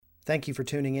Thank you for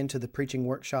tuning in to the Preaching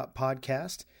Workshop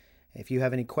podcast. If you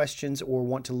have any questions or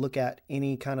want to look at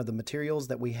any kind of the materials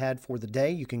that we had for the day,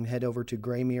 you can head over to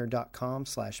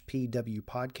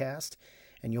graymere.com/pwpodcast,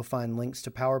 and you'll find links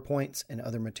to PowerPoints and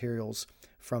other materials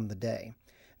from the day.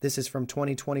 This is from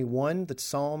 2021, The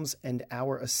Psalms and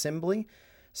Our Assembly,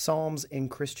 Psalms in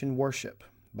Christian Worship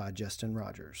by Justin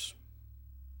Rogers.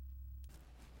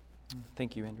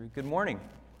 Thank you, Andrew. Good morning.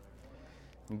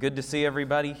 Good to see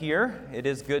everybody here. It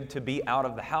is good to be out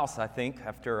of the house, I think,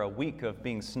 after a week of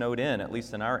being snowed in, at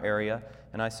least in our area,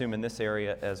 and I assume in this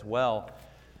area as well.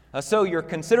 So you're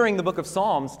considering the book of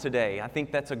Psalms today. I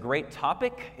think that's a great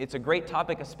topic. It's a great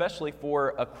topic especially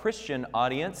for a Christian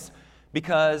audience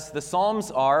because the Psalms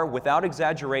are, without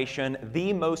exaggeration,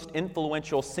 the most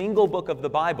influential single book of the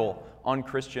Bible on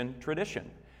Christian tradition.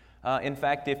 In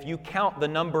fact, if you count the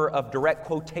number of direct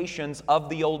quotations of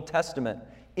the Old Testament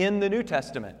in the New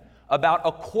Testament, about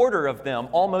a quarter of them,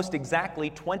 almost exactly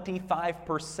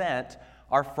 25%,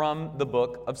 are from the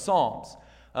book of Psalms.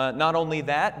 Not only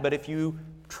that, but if you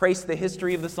trace the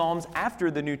history of the Psalms after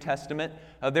the New Testament,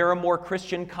 there are more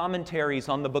Christian commentaries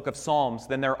on the book of Psalms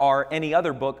than there are any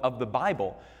other book of the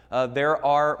Bible. There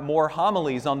are more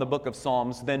homilies on the book of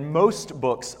Psalms than most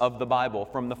books of the Bible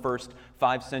from the first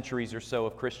 5 centuries or so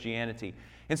of Christianity.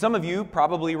 And some of you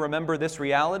probably remember this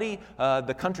reality.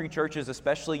 The country churches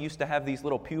especially used to have these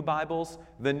little pew Bibles,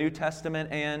 the New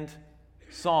Testament and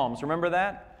Psalms. Remember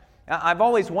that? I've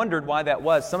always wondered why that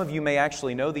was. Some of you may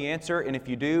actually know the answer, and if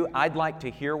you do, I'd like to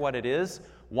hear what it is,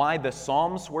 why the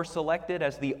Psalms were selected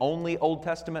as the only Old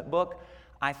Testament book.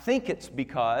 I think it's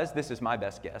because, this is my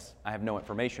best guess, I have no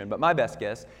information, but my best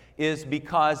guess is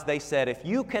because they said if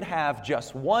you could have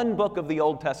just one book of the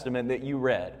Old Testament that you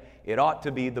read, it ought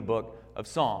to be the book of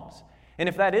Psalms. And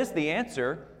if that is the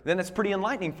answer, then it's pretty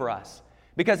enlightening for us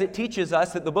because it teaches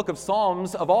us that the book of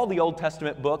Psalms, of all the Old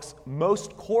Testament books,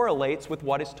 most correlates with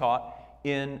what is taught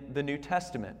in the New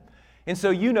Testament. And so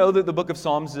you know that the book of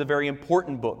Psalms is a very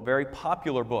important book, very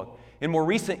popular book. In more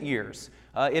recent years,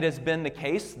 it has been the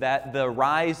case that the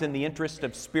rise in the interest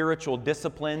of spiritual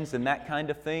disciplines and that kind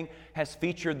of thing has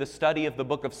featured the study of the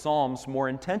book of Psalms more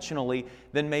intentionally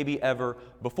than maybe ever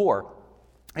before.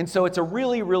 And so it's a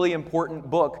really, really important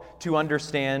book to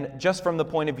understand just from the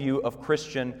point of view of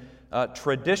Christian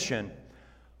tradition.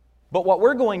 But what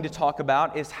we're going to talk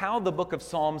about is how the book of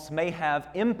Psalms may have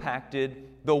impacted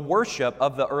the worship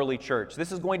of the early church.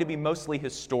 This is going to be mostly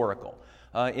historical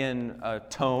in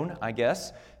tone, I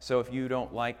guess. So if you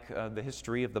don't like the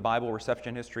history of the Bible,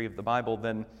 reception history of the Bible,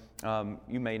 then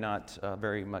you may not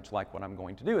very much like what I'm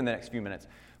going to do in the next few minutes.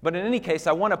 But in any case,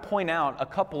 I want to point out a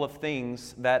couple of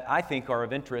things that I think are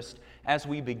of interest as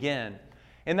we begin.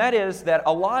 And that is that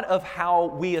a lot of how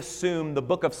we assume the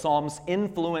book of Psalms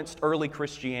influenced early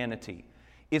Christianity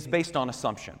is based on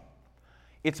assumption.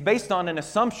 It's based on an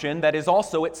assumption that is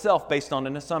also itself based on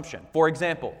an assumption. For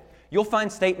example, you'll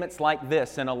find statements like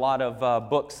this in a lot of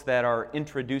books that are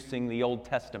introducing the Old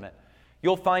Testament.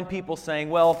 You'll find people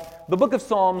saying, well, the book of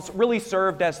Psalms really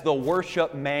served as the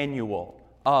worship manual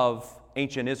of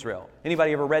ancient Israel.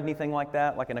 Anybody ever read anything like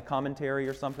that, like in a commentary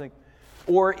or something?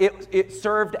 Or it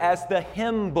served as the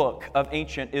hymn book of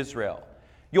ancient Israel.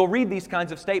 You'll read these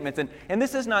kinds of statements, and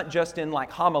this is not just in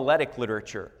like homiletic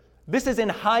literature. This is in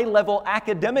high-level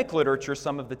academic literature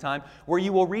some of the time where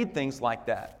you will read things like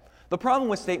that. The problem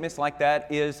with statements like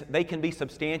that is they can be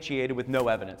substantiated with no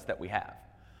evidence that we have.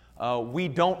 We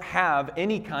don't have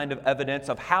any kind of evidence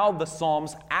of how the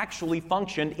Psalms actually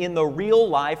functioned in the real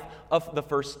life of the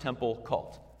First Temple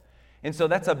cult. And so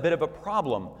that's a bit of a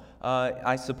problem,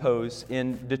 I suppose,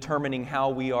 in determining how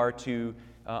we are to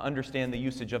understand the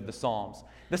usage of the Psalms.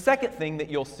 The second thing that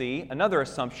you'll see, another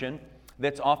assumption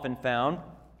that's often found,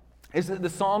 is that the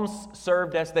Psalms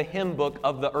served as the hymn book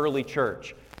of the early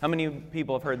church. How many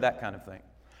people have heard that kind of thing?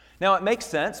 Now, it makes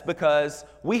sense because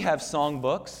we have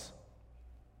songbooks.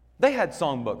 They had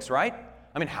songbooks, right?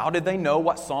 I mean, how did they know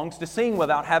what songs to sing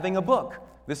without having a book?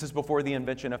 This is before the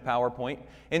invention of PowerPoint.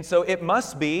 And so it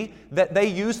must be that they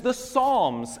used the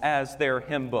Psalms as their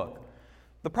hymn book.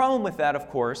 The problem with that, of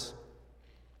course,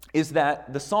 is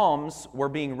that the Psalms were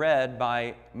being read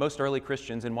by most early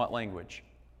Christians in what language?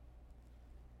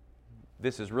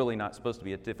 This is really not supposed to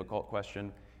be a difficult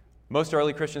question. Most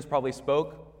early Christians probably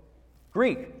spoke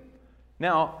Greek.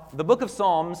 Now, the book of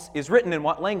Psalms is written in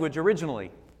what language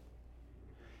originally?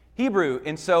 Hebrew.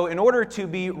 And so in order to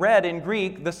be read in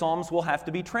Greek, the Psalms will have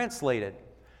to be translated.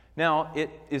 Now, it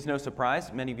is no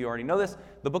surprise, many of you already know this,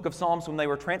 the book of Psalms, when they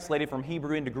were translated from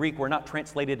Hebrew into Greek, were not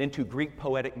translated into Greek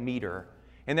poetic meter.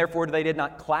 and therefore they did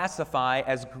not classify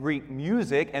as Greek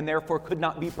music, and therefore could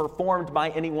not be performed by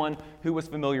anyone who was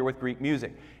familiar with Greek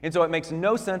music. And so it makes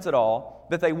no sense at all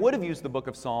that they would have used the book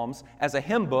of Psalms as a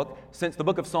hymn book, since the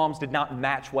book of Psalms did not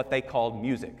match what they called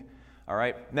music. All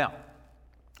right? Now,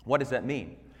 what does that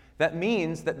mean? That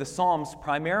means that the Psalms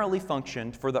primarily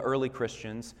functioned for the early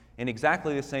Christians in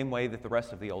exactly the same way that the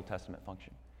rest of the Old Testament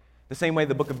functioned. The same way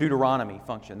the book of Deuteronomy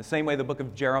functioned, the same way the book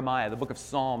of Jeremiah, the book of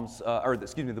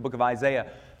the book of Isaiah,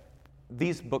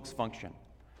 these books function.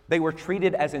 They were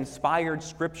treated as inspired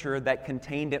scripture that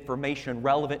contained information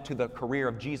relevant to the career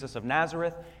of Jesus of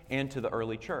Nazareth and to the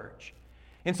early church.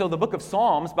 And so the book of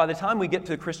Psalms, by the time we get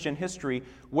to Christian history,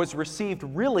 was received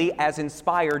really as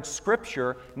inspired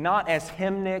scripture, not as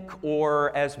hymnic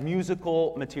or as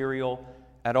musical material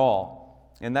at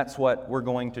all. And that's what we're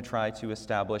going to try to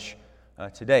establish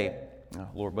today,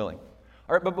 Lord willing.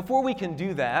 All right, but before we can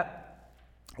do that,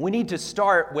 we need to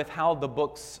start with how the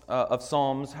book of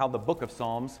Psalms,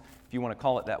 if you want to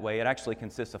call it that way, it actually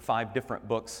consists of 5 different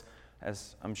books.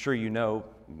 As I'm sure you know,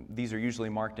 these are usually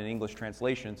marked in English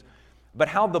translations, but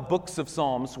how the books of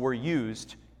Psalms were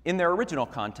used in their original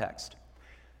context.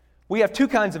 We have 2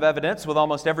 kinds of evidence with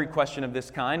almost every question of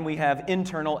this kind. We have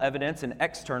internal evidence and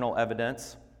external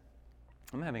evidence.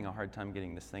 I'm having a hard time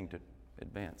getting this thing to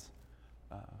advance.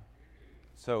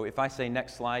 So if I say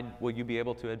next slide, will you be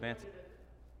able to advance it?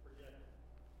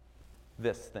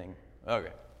 This thing.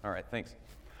 Okay. All right. Thanks.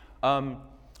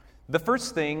 The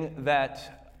first thing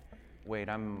that... Wait,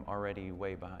 I'm already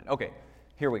way behind. Okay.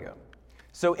 Here we go.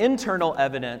 So internal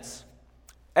evidence.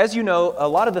 As you know, a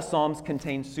lot of the Psalms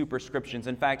contain superscriptions.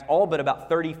 In fact, all but about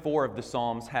 34 of the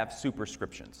Psalms have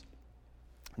superscriptions.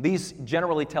 These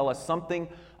generally tell us something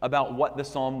about what the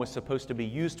psalm was supposed to be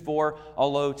used for,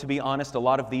 although, to be honest, a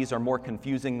lot of these are more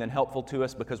confusing than helpful to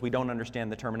us because we don't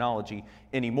understand the terminology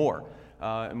anymore.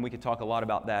 And we could talk a lot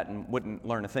about that and wouldn't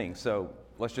learn a thing, so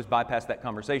let's just bypass that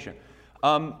conversation.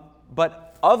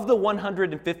 But of the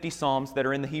 150 psalms that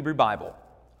are in the Hebrew Bible,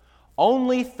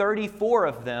 only 34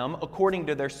 of them, according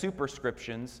to their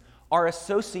superscriptions, are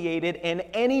associated in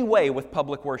any way with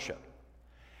public worship.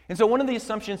 And so one of the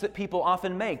assumptions that people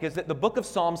often make is that the book of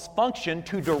Psalms functioned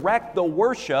to direct the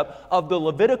worship of the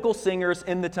Levitical singers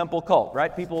in the temple cult,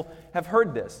 right? People have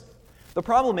heard this. The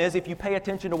problem is, if you pay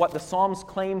attention to what the Psalms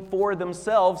claim for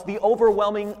themselves, the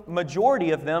overwhelming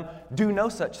majority of them do no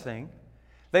such thing.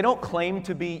 They don't claim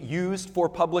to be used for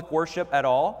public worship at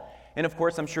all. And of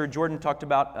course, I'm sure Jordan talked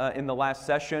about in the last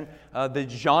session the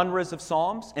genres of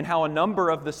Psalms and how a number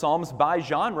of the Psalms by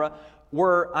genre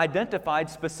were identified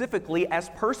specifically as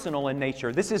personal in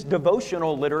nature. This is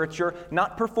devotional literature,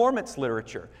 not performance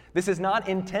literature. This is not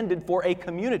intended for a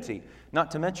community.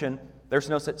 Not to mention, there's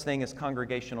no such thing as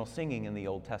congregational singing in the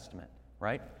Old Testament,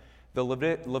 right? The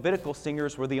Levitical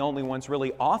singers were the only ones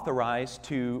really authorized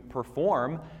to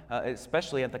perform,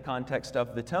 especially at the context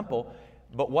of the temple.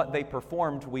 But what they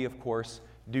performed, we, of course,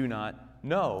 do not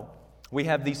know. We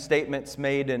have these statements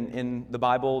made in the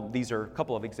Bible. These are a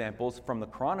couple of examples from the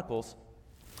Chronicles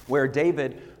where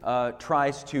David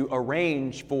tries to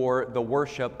arrange for the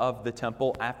worship of the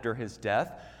temple after his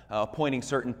death, appointing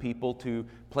certain people to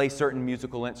play certain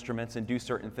musical instruments and do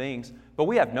certain things. But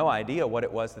we have no idea what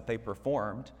it was that they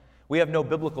performed. We have no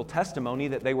biblical testimony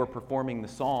that they were performing the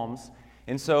Psalms.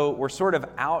 And so we're sort of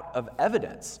out of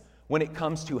evidence when it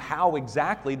comes to how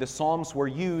exactly the Psalms were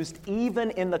used,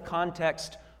 even in the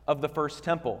context of the first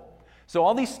temple. So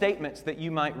all these statements that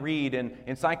you might read in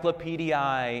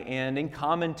encyclopediae and in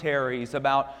commentaries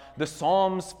about the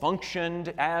Psalms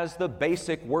functioned as the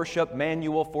basic worship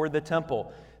manual for the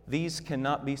temple, these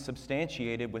cannot be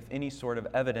substantiated with any sort of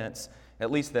evidence,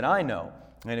 at least that I know.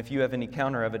 And if you have any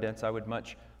counter evidence, I would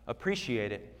much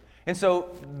appreciate it. And so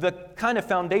the kind of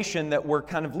foundation that we're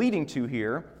kind of leading to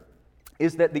here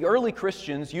is that the early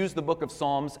Christians used the book of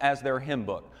Psalms as their hymn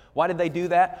book. Why did they do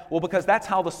that? Well, because that's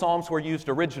how the Psalms were used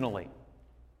originally.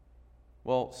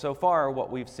 Well, so far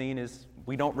what we've seen is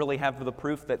we don't really have the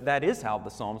proof that that is how the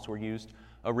Psalms were used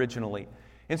originally.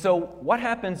 And so what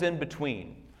happens in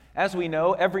between? As we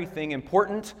know, everything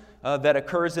important that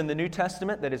occurs in the New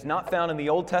Testament that is not found in the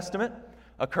Old Testament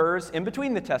occurs in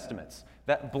between the Testaments.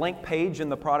 That blank page in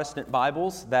the Protestant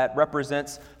Bibles that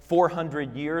represents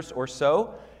 400 years or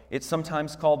so, it's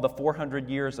sometimes called the 400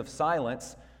 years of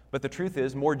silence, but the truth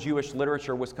is more Jewish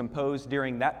literature was composed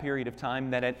during that period of time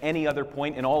than at any other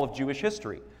point in all of Jewish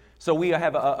history. So we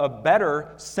have a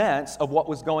better sense of what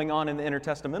was going on in the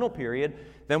intertestamental period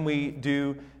than we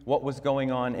do what was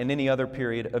going on in any other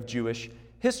period of Jewish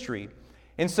history.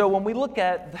 And so when we look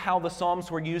at how the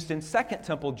Psalms were used in Second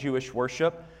Temple Jewish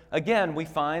worship, again, we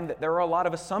find that there are a lot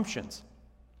of assumptions.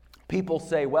 People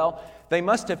say, well, they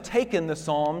must have taken the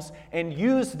Psalms and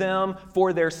used them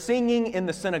for their singing in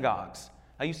the synagogues.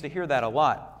 I used to hear that a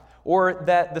lot. Or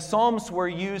that the Psalms were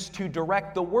used to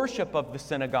direct the worship of the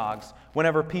synagogues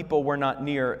whenever people were not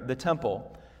near the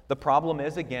temple. The problem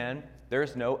is, again,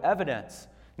 there's no evidence.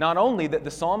 Not only that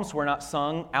the Psalms were not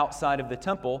sung outside of the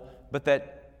temple, but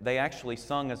that they actually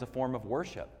sung as a form of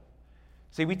worship.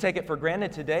 See, we take it for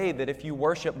granted today that if you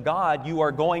worship God, you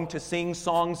are going to sing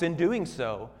songs in doing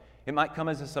so. It might come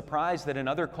as a surprise that in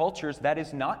other cultures, that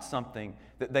is not something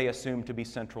that they assume to be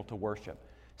central to worship.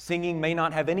 Singing may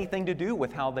not have anything to do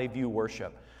with how they view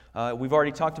worship. We've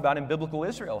already talked about in biblical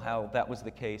Israel how that was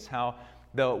the case, how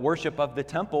the worship of the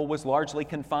temple was largely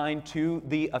confined to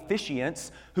the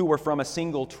officiants who were from a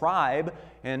single tribe,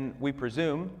 and we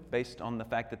presume, based on the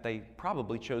fact that they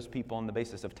probably chose people on the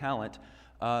basis of talent,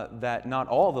 that not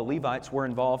all the Levites were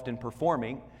involved in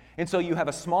performing. And so you have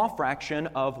a small fraction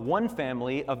of one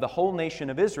family of the whole nation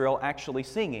of Israel actually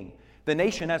singing. The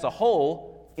nation as a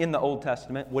whole in the Old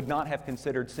Testament would not have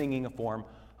considered singing a form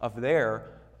of their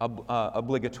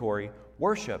obligatory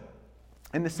worship.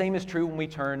 And the same is true when we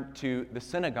turn to the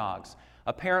synagogues.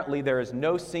 Apparently there is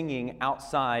no singing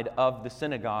outside of the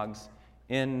synagogues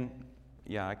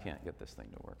I can't get this thing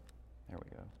to work. There we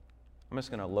go. I'm just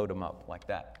going to load them up like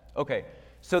that. Okay,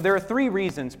 so there are three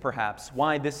reasons perhaps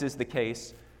why this is the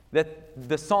case, that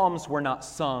the Psalms were not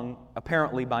sung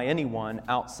apparently by anyone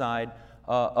outside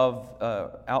of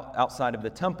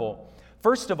the temple.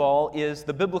 First of all is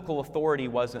the biblical authority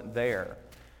wasn't there.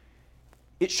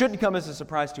 It shouldn't come as a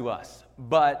surprise to us,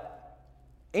 but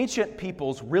ancient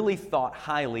peoples really thought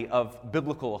highly of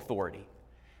biblical authority.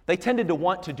 They tended to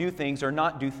want to do things or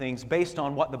not do things based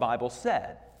on what the Bible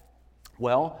said.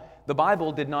 Well, the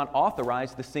Bible did not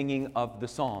authorize the singing of the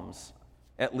Psalms,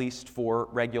 at least for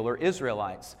regular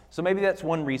Israelites. So maybe that's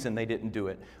one reason they didn't do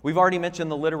it. We've already mentioned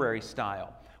the literary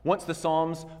style. Once the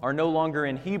Psalms are no longer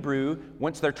in Hebrew,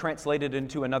 once they're translated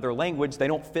into another language, they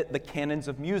don't fit the canons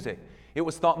of music. It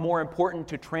was thought more important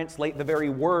to translate the very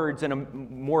words in a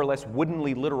more or less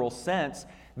woodenly literal sense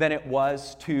than it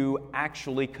was to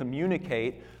actually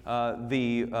communicate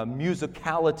the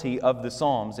musicality of the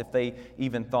Psalms, if they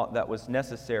even thought that was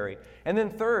necessary. And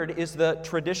then third is the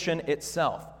tradition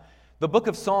itself. The book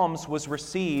of Psalms was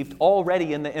received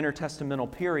already in the intertestamental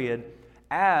period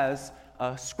as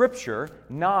a scripture,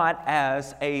 not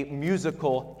as a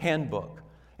musical handbook.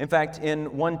 In fact,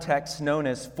 in one text known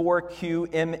as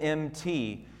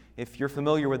 4QMMT, if you're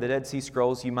familiar with the Dead Sea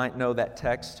Scrolls, you might know that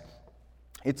text.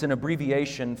 It's an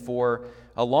abbreviation for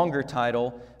a longer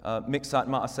title, Miksat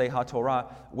Ma'aseh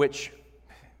HaTorah, which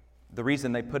the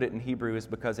reason they put it in Hebrew is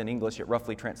because in English it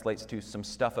roughly translates to some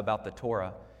stuff about the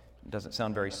Torah. It doesn't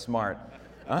sound very smart.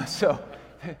 So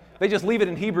they just leave it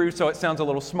in Hebrew so it sounds a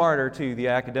little smarter to the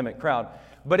academic crowd.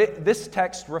 But this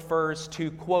text refers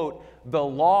to, quote, the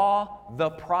law,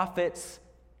 the prophets,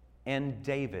 and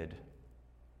David.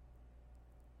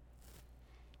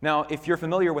 Now, if you're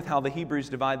familiar with how the Hebrews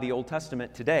divide the Old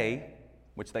Testament today,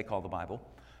 which they call the Bible,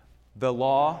 the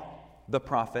law, the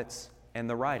prophets, and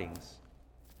the writings.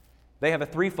 They have a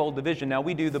threefold division. Now,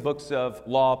 we do the books of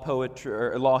law,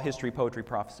 history, poetry,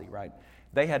 prophecy, right?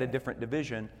 They had a different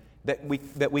division that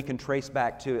we can trace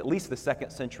back to at least the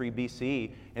 2nd century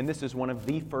BCE, and this is one of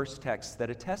the first texts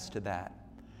that attests to that.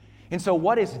 And so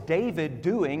what is David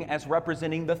doing as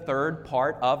representing the third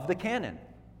part of the canon?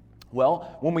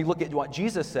 Well, when we look at what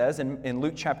Jesus says in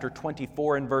Luke chapter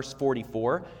 24 and verse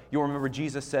 44, you'll remember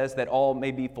Jesus says that all may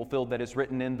be fulfilled that is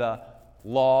written in the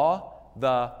law,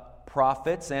 the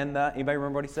prophets, and anybody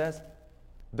remember what he says?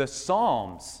 The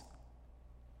Psalms.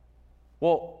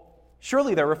 Well,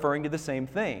 surely they're referring to the same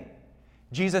thing.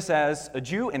 Jesus, as a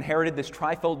Jew, inherited this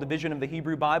trifold division of the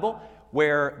Hebrew Bible,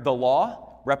 where the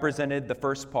law represented the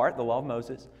first part, the law of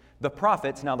Moses. The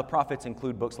prophets, now the prophets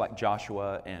include books like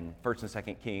Joshua and 1st and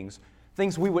 2nd Kings,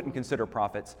 things we wouldn't consider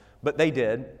prophets, but they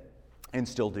did and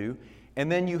still do.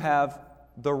 And then you have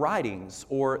the writings,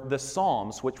 or the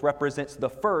Psalms, which represents the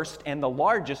first and the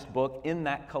largest book in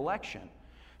that collection.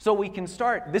 So we can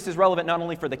start, this is relevant not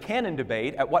only for the canon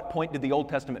debate, at what point did the Old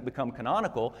Testament become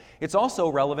canonical, it's also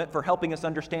relevant for helping us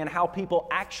understand how people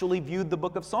actually viewed the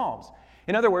book of Psalms.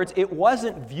 In other words, it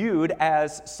wasn't viewed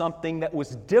as something that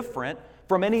was different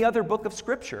from any other book of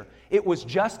Scripture. It was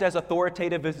just as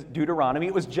authoritative as Deuteronomy.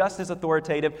 It was just as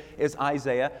authoritative as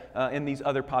Isaiah and these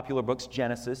other popular books.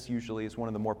 Genesis usually is one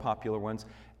of the more popular ones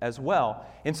as well.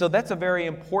 And so that's a very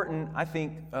important, I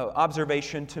think,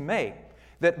 observation to make.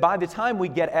 That by the time we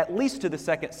get at least to the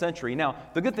 2nd century, now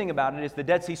the good thing about it is the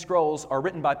Dead Sea Scrolls are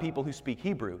written by people who speak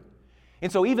Hebrew.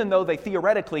 And so even though they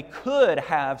theoretically could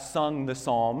have sung the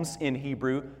Psalms in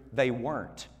Hebrew, they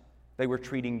weren't. They were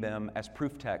treating them as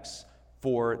proof texts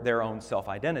for their own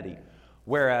self-identity.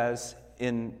 Whereas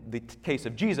in the case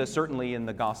of Jesus, certainly in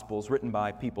the Gospels written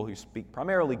by people who speak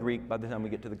primarily Greek, by the time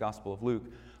we get to the Gospel of Luke,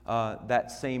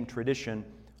 that same tradition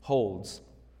holds.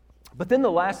 But then the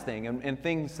last thing, and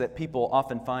things that people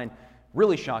often find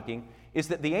really shocking, is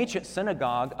that the ancient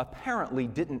synagogue apparently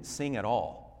didn't sing at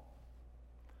all.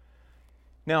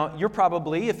 Now, you're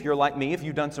probably, if you're like me, if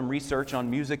you've done some research on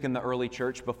music in the early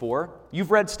church before, you've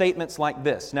read statements like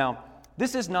this. Now,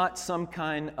 this is not some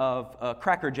kind of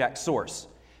crackerjack source.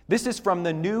 This is from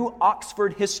the New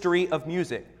Oxford History of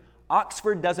Music.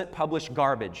 Oxford doesn't publish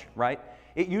garbage, right?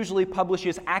 It usually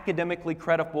publishes academically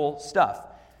credible stuff.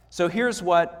 So here's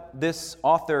what this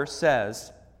author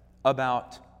says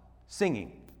about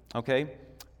singing, okay?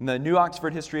 In the New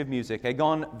Oxford History of Music,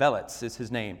 Egon Velletz is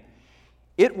his name.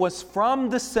 It was from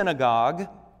the synagogue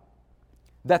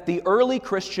that the early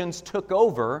Christians took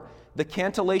over the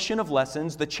cantillation of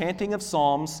lessons, the chanting of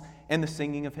psalms, and the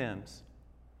singing of hymns.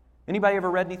 Anybody ever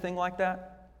read anything like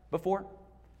that before?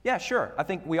 Yeah, sure. I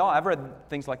think I've read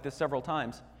things like this several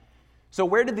times. So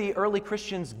where did the early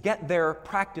Christians get their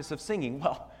practice of singing?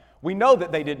 Well, we know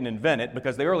that they didn't invent it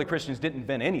because the early Christians didn't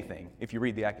invent anything, if you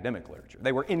read the academic literature.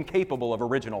 They were incapable of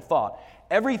original thought.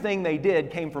 Everything they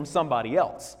did came from somebody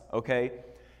else, okay?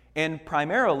 And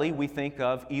primarily we think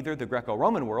of either the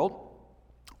Greco-Roman world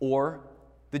or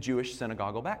the Jewish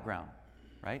synagogal background,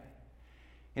 right?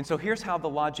 And so here's how the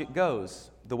logic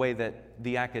goes, the way that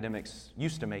the academics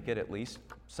used to make it, at least,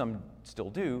 some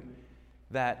still do,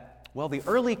 that, well, the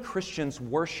early Christians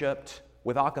worshipped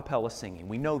with a cappella singing.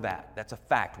 We know that. That's a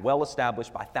fact, well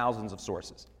established by thousands of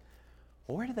sources.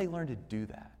 Well, where did they learn to do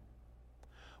that?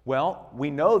 Well,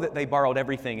 we know that they borrowed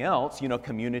everything else,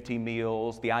 community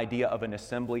meals, the idea of an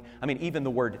assembly. I mean, even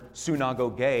the word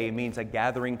synagoge means a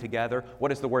gathering together. What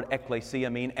does the word ecclesia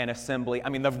mean? An assembly. I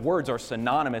mean, the words are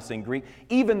synonymous in Greek.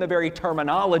 Even the very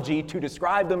terminology to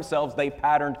describe themselves, they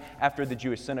patterned after the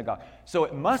Jewish synagogue. So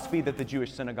it must be that the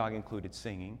Jewish synagogue included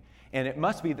singing, and it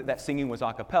must be that that singing was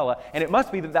a cappella, and it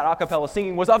must be that that a cappella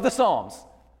singing was of the Psalms.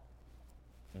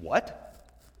 What?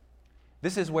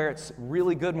 This is where it's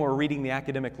really good when we're reading the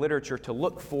academic literature to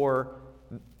look for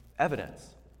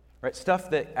evidence, right? Stuff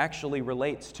that actually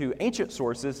relates to ancient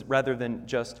sources rather than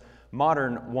just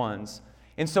modern ones.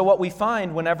 And so what we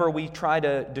find whenever we try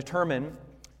to determine,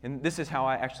 and this is how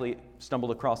I actually stumbled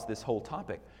across this whole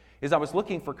topic, is I was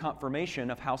looking for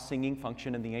confirmation of how singing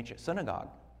functioned in the ancient synagogue.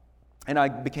 And I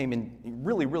became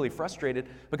really, really frustrated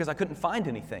because I couldn't find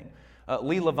anything.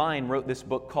 Lee Levine wrote this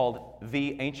book called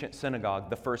The Ancient Synagogue,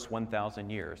 The First 1,000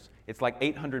 Years. It's like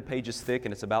 800 pages thick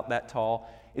and it's about that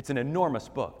tall. It's an enormous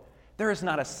book. There is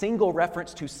not a single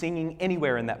reference to singing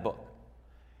anywhere in that book.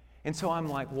 And so I'm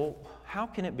like, well, how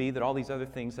can it be that all these other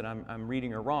things that I'm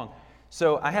reading are wrong?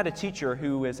 So I had a teacher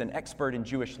who is an expert in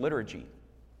Jewish liturgy.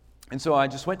 And so I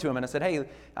just went to him and I said, hey,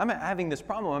 I'm having this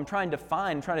problem. I'm trying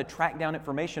to track down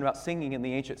information about singing in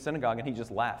the ancient synagogue. And he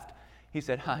just laughed. He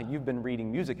said, you've been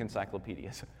reading music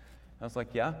encyclopedias. I was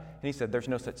like, yeah. And he said, there's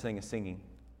no such thing as singing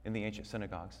in the ancient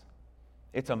synagogues.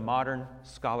 It's a modern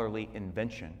scholarly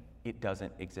invention. It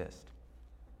doesn't exist.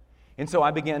 And so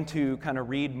I began to kind of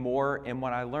read more, and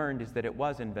what I learned is that it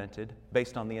was invented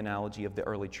based on the analogy of the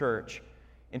early church.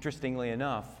 Interestingly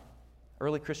enough,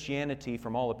 early Christianity,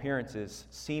 from all appearances,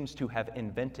 seems to have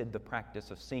invented the practice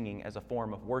of singing as a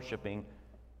form of worshiping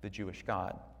the Jewish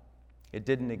God. It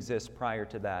didn't exist prior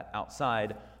to that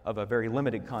outside of a very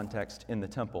limited context in the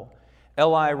temple.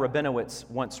 L.I. Rabinowitz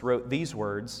once wrote these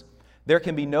words, "There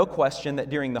can be no question that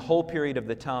during the whole period of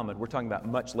the Talmud," we're talking about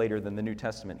much later than the New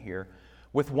Testament here,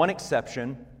 with one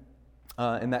exception,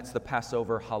 and that's the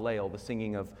Passover Hallel, the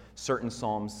singing of certain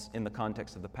psalms in the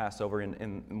context of the Passover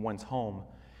in one's home.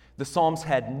 The psalms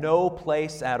had no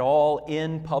place at all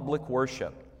in public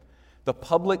worship. The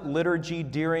public liturgy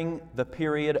during the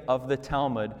period of the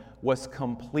Talmud was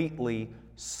completely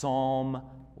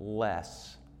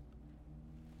psalmless.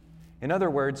 In other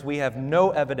words, we have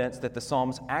no evidence that the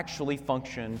Psalms actually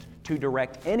functioned to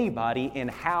direct anybody in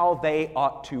how they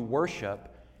ought to worship.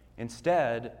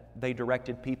 Instead, they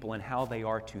directed people in how they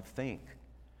are to think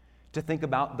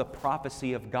about the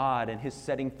prophecy of God and His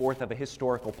setting forth of a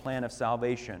historical plan of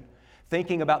salvation,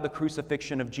 thinking about the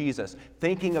crucifixion of Jesus,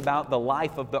 thinking about the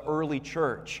life of the early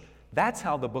church. That's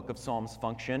how the book of Psalms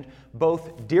functioned,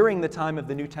 both during the time of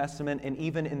the New Testament and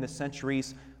even in the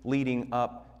centuries leading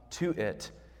up to it.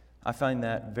 I find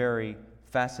that very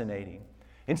fascinating.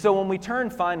 And so when we turn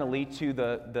finally to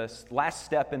the last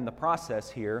step in the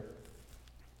process here,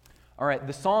 all right,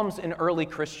 the Psalms in early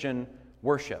Christian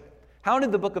worship. How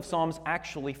did the book of Psalms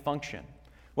actually function?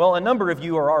 Well, a number of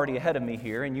you are already ahead of me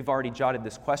here, and you've already jotted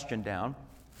this question down,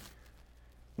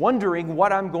 wondering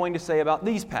what I'm going to say about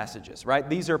these passages, right?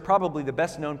 These are probably the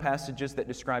best-known passages that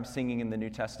describe singing in the New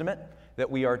Testament, that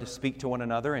we are to speak to one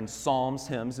another in psalms,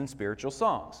 hymns, and spiritual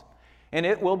songs. And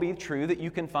it will be true that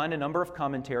you can find a number of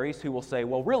commentaries who will say,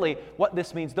 well, really, what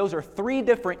this means, those are three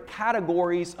different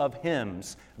categories of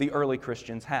hymns the early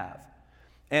Christians have.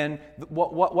 And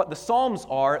what the Psalms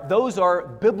are, those are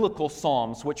biblical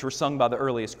psalms which were sung by the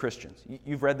earliest Christians.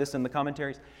 You've read this in the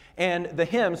commentaries. And the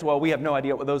hymns, well, we have no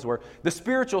idea what those were. The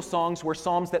spiritual songs were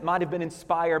psalms that might have been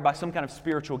inspired by some kind of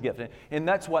spiritual gift. And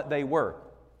that's what they were.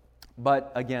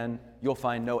 But again, you'll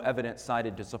find no evidence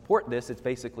cited to support this. It's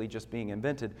basically just being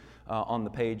invented on the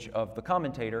page of the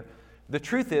commentator. The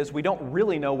truth is, we don't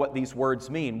really know what these words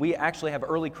mean. We actually have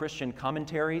early Christian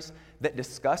commentaries that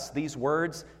discuss these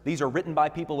words. These are written by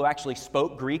people who actually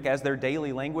spoke Greek as their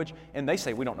daily language, and they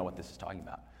say, we don't know what this is talking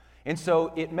about. And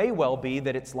so it may well be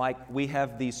that it's like we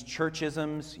have these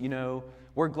churchisms,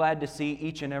 we're glad to see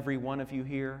each and every one of you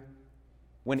here,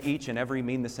 when each and every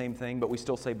mean the same thing, but we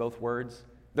still say both words.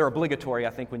 They're obligatory, I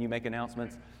think, when you make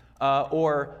announcements.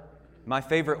 Or my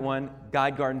favorite one,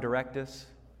 Guide, Guard, and Direct Us,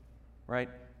 right?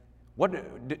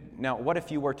 Now, what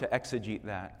if you were to exegete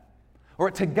that? Or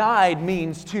to guide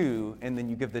means to, and then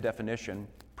you give the definition,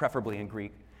 preferably in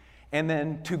Greek, and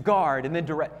then to guard, and then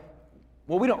direct.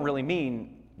 Well, we don't really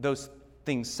mean those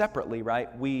things separately,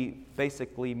 right? We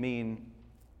basically mean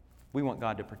we want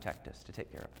God to protect us, to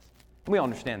take care of us. And we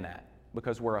understand that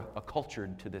because we're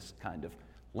accultured to this kind of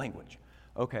language.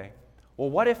 Okay, well,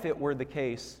 what if it were the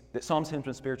case that psalms, hymns,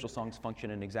 and spiritual songs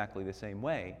function in exactly the same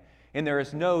way, and there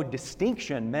is no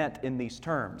distinction meant in these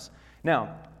terms?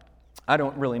 Now, I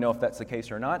don't really know if that's the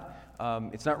case or not.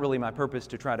 It's not really my purpose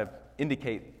to try to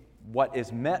indicate what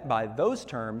is meant by those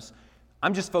terms.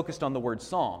 I'm just focused on the word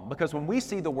psalm, because when we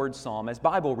see the word psalm as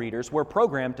Bible readers, we're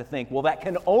programmed to think, well, that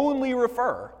can only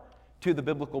refer to the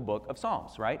biblical book of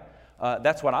Psalms, right?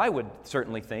 That's what I would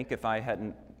certainly think if I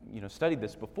hadn't studied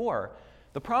this before.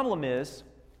 The problem is,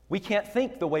 we can't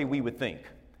think the way we would think.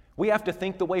 We have to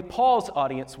think the way Paul's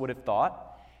audience would have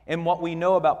thought. And what we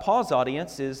know about Paul's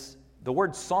audience is the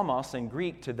word psalmos in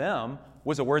Greek to them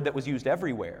was a word that was used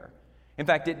everywhere. In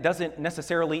fact, it doesn't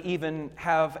necessarily even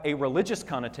have a religious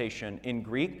connotation in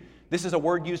Greek. This is a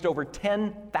word used over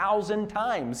 10,000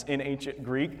 times in ancient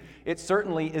Greek. It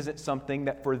certainly isn't something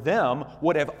that for them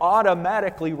would have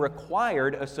automatically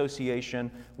required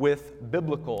association with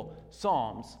biblical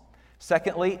psalms.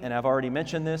 Secondly, and I've already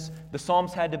mentioned this, the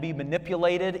Psalms had to be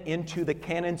manipulated into the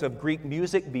canons of Greek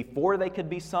music before they could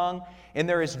be sung, and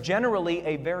there is generally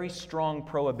a very strong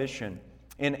prohibition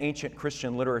in ancient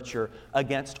Christian literature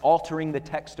against altering the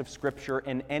text of Scripture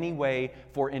in any way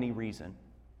for any reason.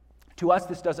 To us,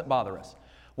 this doesn't bother us.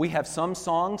 We have some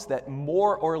songs that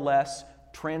more or less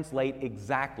translate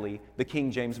exactly the King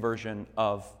James Version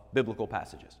of biblical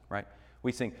passages, right?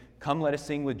 We sing, "Come, let us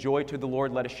sing with joy to the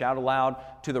Lord. Let us shout aloud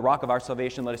to the rock of our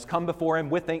salvation. Let us come before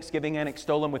Him with thanksgiving and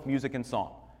extol Him with music and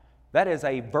song." That is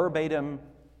a verbatim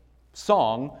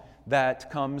song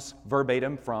that comes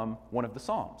verbatim from one of the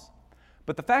Psalms.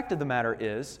 But the fact of the matter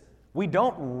is, we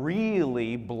don't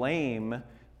really blame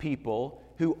people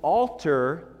who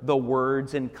alter the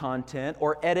words and content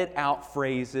or edit out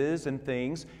phrases and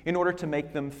things in order to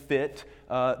make them fit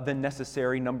the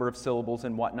necessary number of syllables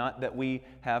and whatnot that we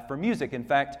have for music. In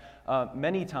fact,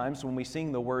 many times when we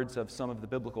sing the words of some of the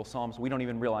biblical psalms, we don't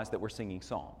even realize that we're singing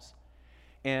psalms.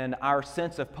 And our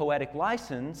sense of poetic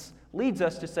license leads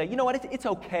us to say, you know what, it's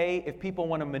okay if people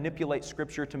want to manipulate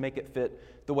Scripture to make it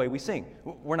fit the way we sing.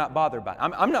 We're not bothered by it.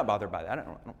 I'm not bothered by that. I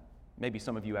don't Maybe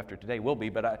some of you after today will be,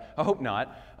 but I hope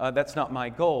not. That's not my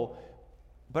goal.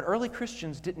 But early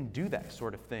Christians didn't do that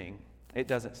sort of thing, it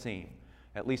doesn't seem,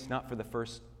 at least not for the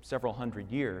first several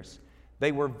hundred years.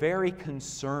 They were very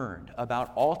concerned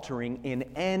about altering in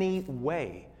any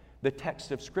way the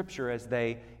text of Scripture as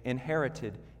they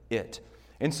inherited it.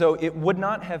 And so it would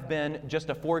not have been just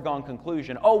a foregone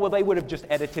conclusion, oh, well, they would have just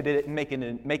edited it and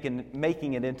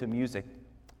making it into music.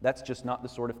 That's just not the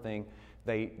sort of thing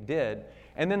they did.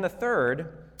 And then the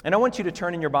third, and I want you to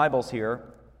turn in your Bibles here.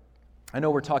 I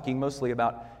know we're talking mostly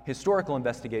about historical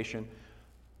investigation,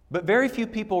 but very few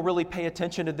people really pay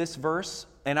attention to this verse,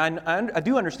 and I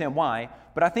do understand why,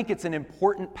 but I think it's an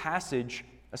important passage,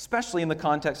 especially in the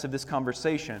context of this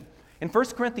conversation. In 1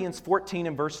 Corinthians 14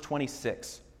 and verse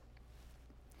 26,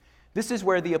 this is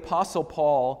where the Apostle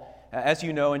Paul, as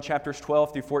you know, in chapters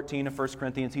 12 through 14 of 1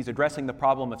 Corinthians, he's addressing the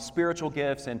problem of spiritual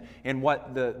gifts and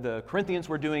what the Corinthians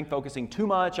were doing, focusing too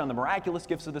much on the miraculous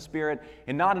gifts of the Spirit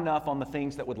and not enough on the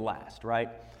things that would last, right?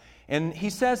 And he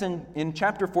says in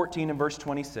chapter 14 and verse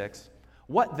 26,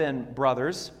 What then,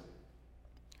 brothers,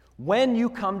 when you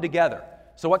come together?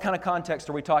 So what kind of context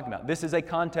are we talking about? This is a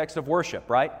context of worship,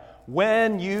 right?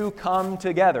 When you come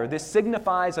together. This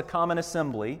signifies a common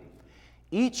assembly.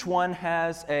 Each one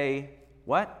has a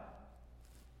what?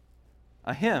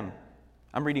 A hymn.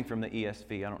 I'm reading from the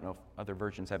ESV. I don't know if other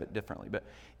versions have it differently. But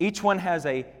each one has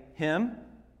a hymn,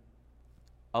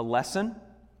 a lesson,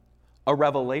 a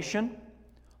revelation,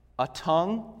 a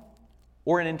tongue,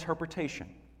 or an interpretation.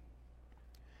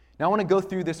 Now I want to go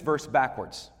through this verse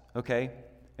backwards, okay?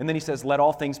 And then he says, let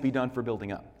all things be done for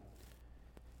building up.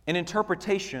 An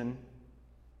interpretation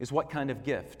is what kind of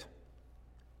gift?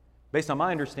 Based on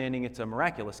my understanding, it's a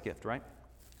miraculous gift, right?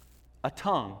 A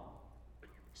tongue,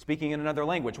 speaking in another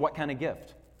language, what kind of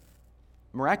gift?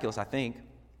 Miraculous, I think.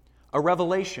 A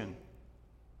revelation,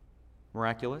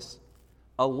 miraculous.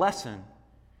 A lesson.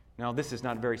 Now, this is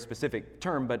not a very specific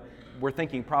term, but we're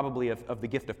thinking probably of the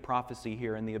gift of prophecy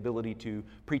here and the ability to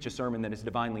preach a sermon that is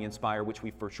divinely inspired, which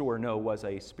we for sure know was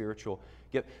a spiritual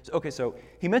gift. So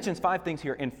he mentions 5 things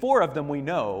here, and 4 of them we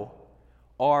know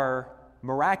are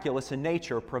miraculous in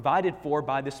nature, provided for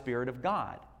by the Spirit of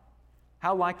God.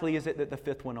 How likely is it that the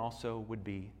 5th one also would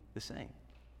be the same?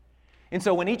 And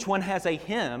so when each one has a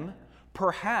hymn,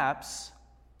 perhaps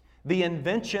the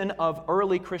invention of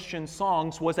early Christian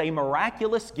songs was a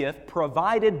miraculous gift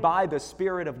provided by the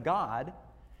Spirit of God.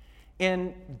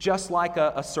 And just like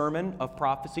a sermon of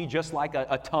prophecy, just like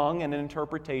a tongue and an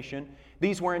interpretation,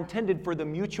 these were intended for the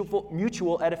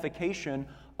mutual edification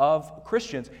of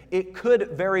Christians. It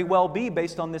could very well be,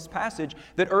 based on this passage,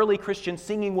 that early Christian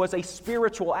singing was a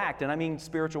spiritual act, and I mean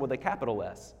spiritual with a capital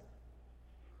S.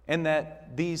 And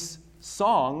that these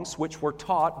songs, which were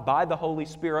taught by the Holy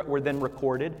Spirit, were then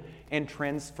recorded and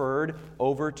transferred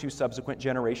over to subsequent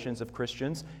generations of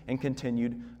Christians and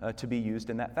continued to be used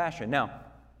in that fashion. Now,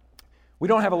 we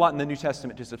don't have a lot in the New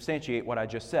Testament to substantiate what I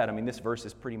just said. I mean, this verse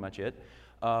is pretty much it.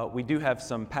 We do have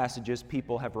some passages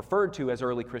people have referred to as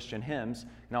early Christian hymns,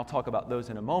 and I'll talk about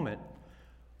those in a moment.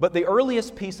 But the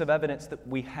earliest piece of evidence that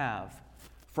we have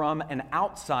from an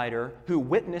outsider who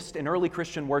witnessed an early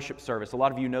Christian worship service. A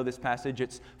lot of you know this passage.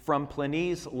 It's from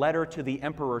Pliny's letter to the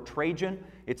Emperor Trajan.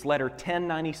 It's letter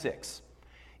 1096.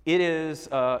 It is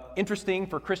interesting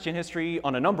for Christian history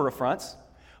on a number of fronts,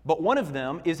 but one of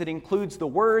them is it includes the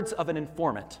words of an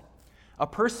informant, a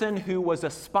person who was a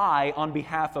spy on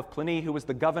behalf of Pliny, who was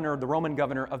the Roman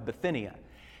governor of Bithynia.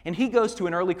 And he goes to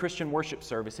an early Christian worship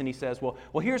service and he says, well,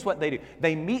 here's what they do.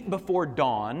 They meet before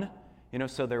dawn,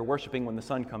 so they're worshiping when the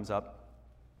sun comes up.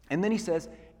 And then he says,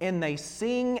 and they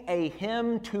sing a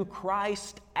hymn to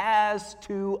Christ as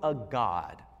to a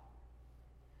God.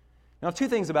 Now, 2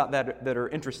 things about that are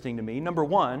interesting to me. Number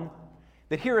 1,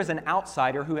 that here is an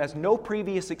outsider who has no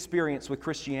previous experience with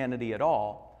Christianity at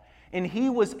all. And he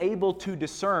was able to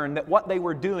discern that what they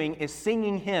were doing is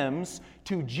singing hymns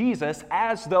to Jesus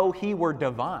as though he were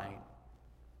divine.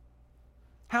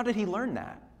 How did he learn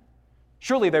that?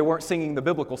 Surely they weren't singing the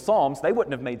biblical psalms. They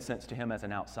wouldn't have made sense to him as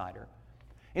an outsider.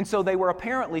 And so they were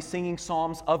apparently singing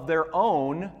psalms of their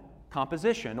own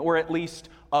composition, or at least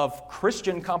of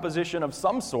Christian composition of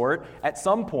some sort at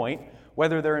some point,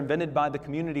 whether they're invented by the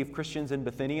community of Christians in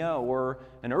Bithynia or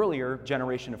an earlier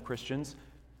generation of Christians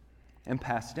and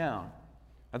passed down.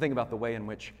 I think about the way in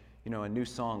which a new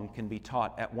song can be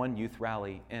taught at one youth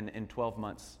rally, and 12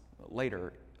 months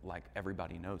later, like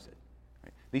everybody knows it.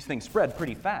 Right? These things spread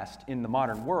pretty fast in the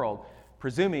modern world.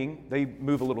 Presuming they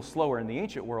move a little slower in the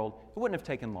ancient world, it wouldn't have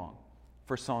taken long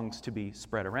for songs to be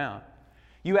spread around.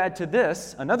 You add to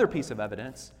this another piece of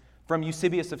evidence from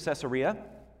Eusebius of Caesarea.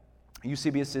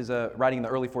 Eusebius is writing in the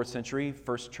early 4th century,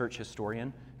 first church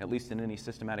historian, at least in any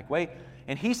systematic way.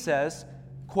 And he says,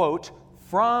 quote,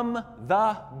 from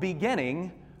the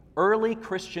beginning, early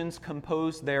Christians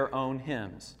composed their own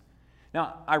hymns.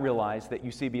 Now, I realize that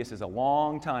Eusebius is a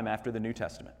long time after the New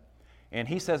Testament, and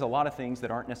he says a lot of things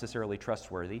that aren't necessarily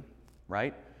trustworthy,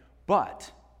 right? But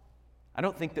I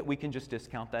don't think that we can just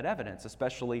discount that evidence,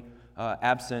 especially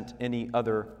absent any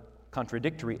other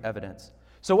contradictory evidence.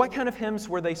 So what kind of hymns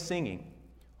were they singing?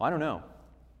 Well, I don't know.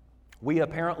 We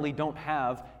apparently don't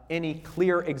have any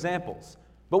clear examples,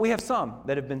 but we have some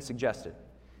that have been suggested.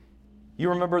 You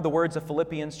remember the words of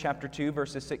Philippians chapter 2,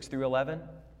 verses 6 through 11,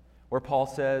 where Paul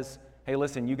says, hey,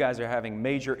 listen, you guys are having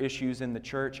major issues in the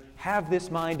church. Have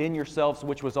this mind in yourselves,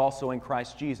 which was also in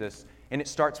Christ Jesus. And it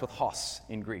starts with hos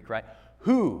in Greek, right?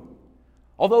 Who,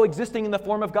 although existing in the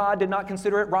form of God, did not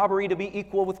consider it robbery to be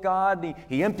equal with God.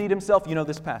 He emptied himself. You know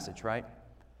this passage, right?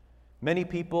 Many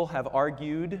people have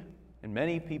argued, and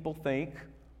many people think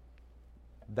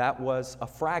that was a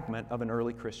fragment of an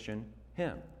early Christian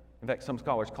hymn. In fact, some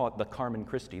scholars call it the Carmen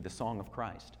Christi, the Song of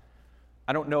Christ.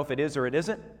 I don't know if it is or it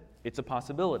isn't. It's a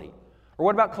possibility. Or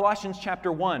what about Colossians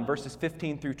chapter 1, verses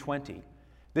 15 through 20?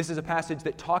 This is a passage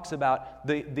that talks about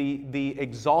the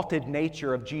exalted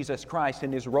nature of Jesus Christ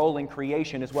and his role in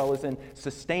creation as well as in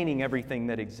sustaining everything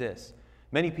that exists.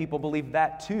 Many people believe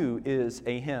that too is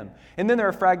a hymn. And then there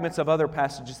are fragments of other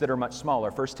passages that are much smaller.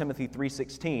 1 Timothy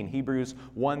 3:16, Hebrews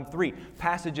 1:3,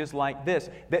 passages like this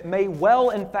that may well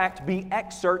in fact be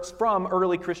excerpts from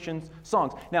early Christian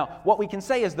songs. Now, what we can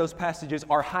say is those passages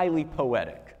are highly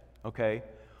poetic, okay?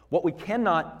 What we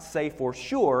cannot say for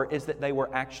sure is that they were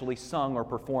actually sung or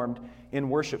performed in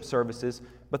worship services,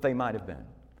 but they might have been.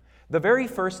 The very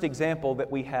first example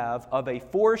that we have of a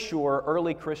for sure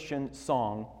early Christian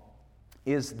song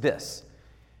is this.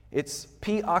 It's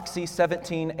P. Oxy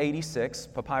 1786,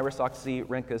 Papyrus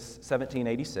Oxyrhynchus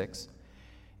 1786.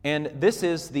 And this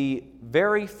is the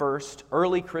very first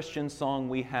early Christian song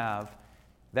we have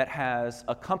that has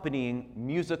accompanying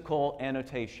musical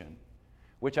annotation,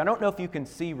 which I don't know if you can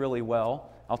see really well.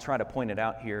 I'll try to point it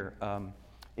out here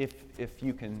if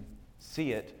you can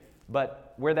see it.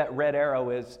 But where that red arrow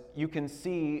is, you can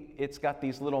see it's got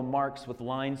these little marks with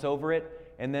lines over it,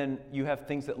 and then you have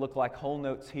things that look like whole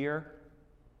notes here.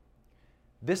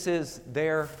 This is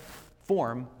their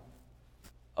form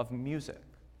of music.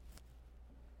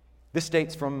 This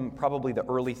dates from probably the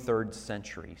early 3rd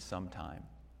century sometime.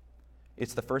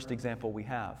 It's the first example we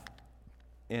have,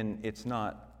 and it's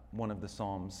not one of the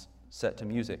Psalms set to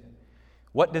music.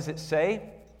 What does it say?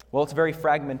 Well, it's very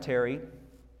fragmentary.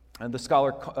 And the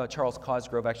scholar Charles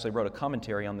Cosgrove actually wrote a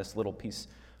commentary on this little piece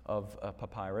of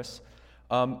papyrus.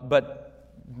 But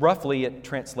roughly it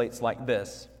translates like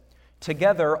this.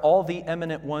 Together, all the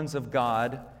eminent ones of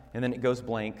God, and then it goes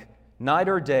blank, night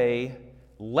or day,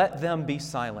 let them be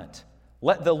silent.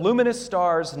 Let the luminous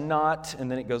stars not, and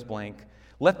then it goes blank.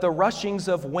 Let the rushings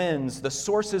of winds, the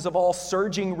sources of all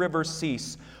surging rivers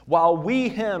cease, while we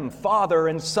hymn Father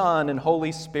and Son and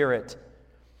Holy Spirit.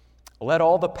 Let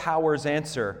all the powers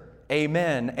answer,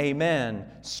 Amen, Amen.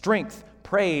 Strength,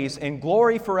 praise, and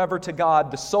glory forever to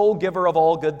God, the sole giver of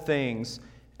all good things.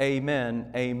 Amen,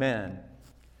 Amen.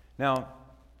 Now,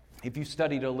 if you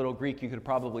studied a little Greek, you could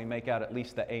probably make out at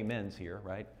least the amens here,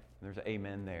 right? There's an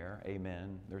amen there,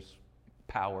 amen. There's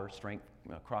power, strength,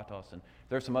 kratos, and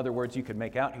there's some other words you could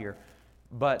make out here.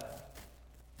 But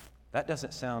that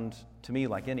doesn't sound to me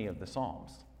like any of the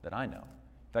Psalms that I know.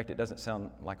 In fact, it doesn't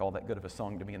sound like all that good of a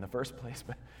song to me in the first place,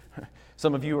 but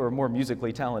some of you who are more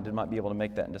musically talented might be able to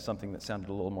make that into something that sounded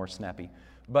a little more snappy.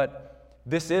 But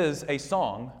this is a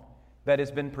song that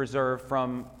has been preserved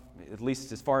from, at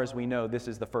least as far as we know, this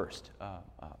is the first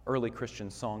early Christian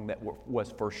song that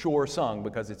was for sure sung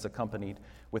because it's accompanied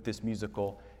with this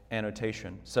musical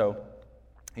annotation. So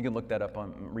you can look that up,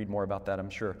 read more about that, I'm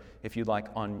sure, if you'd like,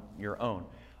 on your own.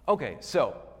 Okay,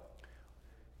 so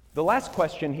the last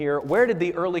question here, where did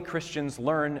the early Christians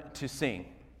learn to sing?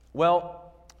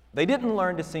 Well, they didn't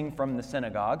learn to sing from the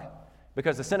synagogue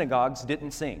because the synagogues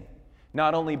didn't sing.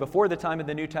 Not only before the time of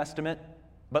the New Testament,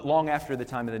 but long after the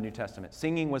time of the New Testament.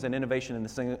 Singing was an innovation in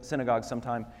the synagogue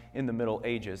sometime in the Middle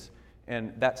Ages,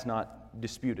 and that's not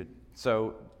disputed.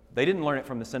 So they didn't learn it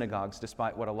from the synagogues,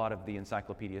 despite what a lot of the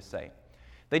encyclopedias say.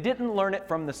 They didn't learn it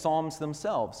from the Psalms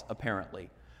themselves, apparently,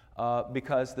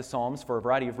 because the Psalms, for a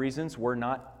variety of reasons, were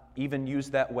not even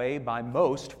used that way by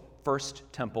most First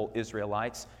Temple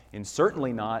Israelites, and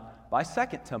certainly not by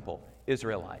Second Temple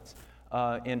Israelites.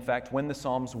 In fact, when the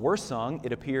Psalms were sung,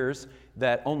 it appears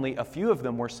that only a few of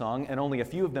them were sung, and only a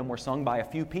few of them were sung by a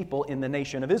few people in the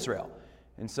nation of Israel.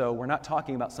 And so we're not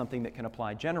talking about something that can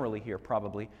apply generally here,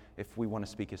 probably, if we want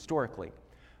to speak historically.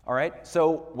 All right,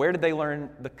 so where did they learn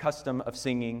the custom of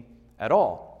singing at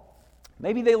all?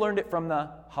 Maybe they learned it from the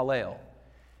Hallel.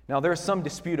 Now, there's some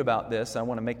dispute about this. I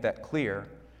want to make that clear.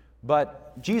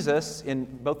 But Jesus, in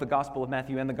both the Gospel of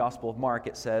Matthew and the Gospel of Mark,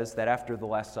 it says that after the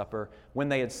Last Supper, when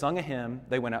they had sung a hymn,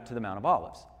 they went out to the Mount of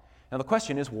Olives. Now, the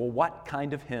question is, well, what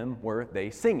kind of hymn were they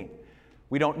singing?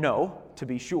 We don't know, to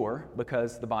be sure,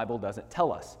 because the Bible doesn't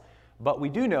tell us. But we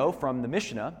do know from the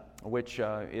Mishnah, which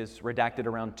is redacted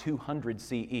around 200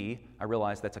 CE. I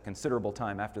realize that's a considerable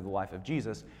time after the life of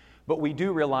Jesus. But we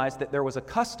do realize that there was a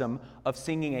custom of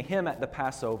singing a hymn at the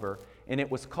Passover, and it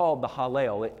was called the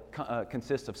Hallel. It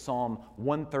consists of Psalm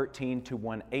 113 to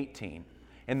 118.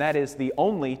 And that is the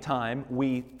only time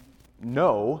we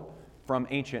know from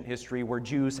ancient history where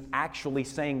Jews actually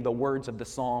sang the words of the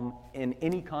psalm in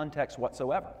any context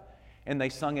whatsoever. And they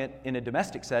sung it in a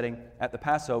domestic setting at the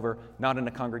Passover, not in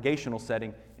a congregational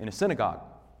setting in a synagogue.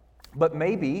 But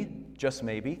maybe, just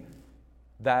maybe,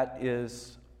 that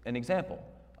is an example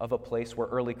of a place where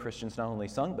early Christians not only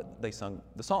sung, but they sung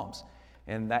the Psalms.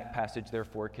 And that passage,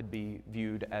 therefore, could be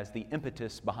viewed as the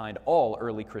impetus behind all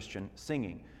early Christian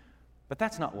singing. But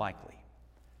that's not likely,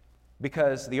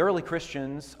 because the early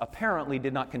Christians apparently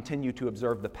did not continue to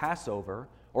observe the Passover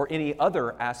or any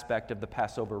other aspect of the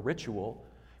Passover ritual,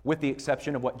 with the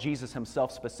exception of what Jesus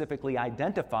himself specifically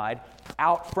identified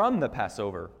out from the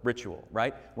Passover ritual,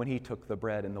 right? When he took the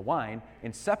bread and the wine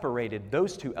and separated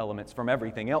those two elements from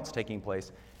everything else taking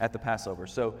place at the Passover.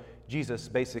 So Jesus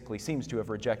basically seems to have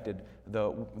rejected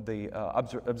the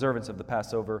observance of the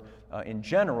Passover in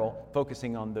general,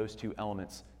 focusing on those two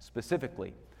elements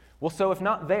specifically. Well, so if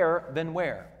not there, then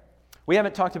where? We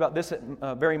haven't talked about this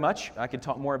very much. I could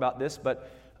talk more about this,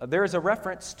 but there is a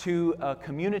reference to a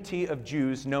community of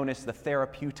Jews known as the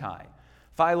Therapeutai.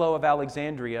 Philo of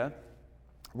Alexandria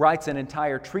writes an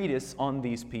entire treatise on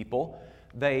these people.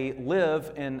 They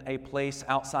live in a place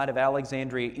outside of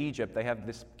Alexandria, Egypt. They have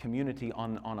this community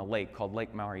on a lake called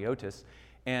Lake Mareotis,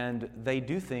 and they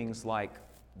do things like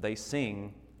they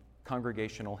sing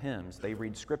congregational hymns, they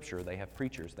read scripture, they have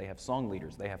preachers, they have song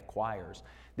leaders, they have choirs,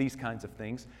 these kinds of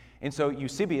things. And so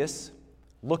Eusebius,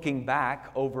 looking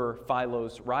back over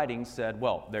Philo's writings, said,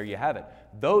 well, there you have it.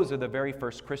 Those are the very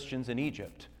first Christians in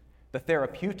Egypt. The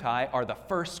Therapeutai are the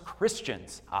first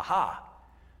Christians. Aha!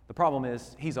 The problem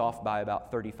is he's off by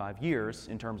about 35 years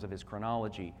in terms of his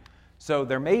chronology. So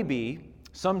there may be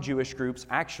some Jewish groups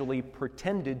actually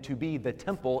pretended to be the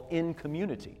temple in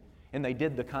community, and they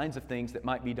did the kinds of things that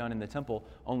might be done in the temple,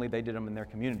 only they did them in their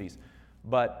communities.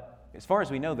 But as far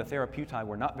as we know, the Therapeutai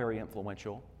were not very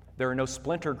influential. There are no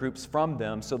splinter groups from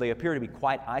them, so they appear to be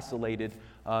quite isolated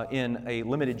in a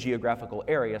limited geographical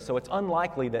area. So it's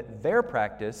unlikely that their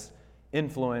practice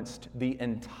influenced the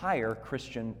entire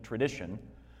Christian tradition.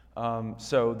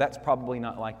 So that's probably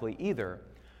not likely either.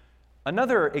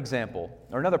 Another example,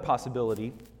 or another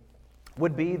possibility,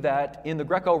 would be that in the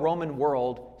Greco-Roman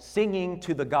world, singing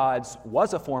to the gods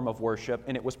was a form of worship,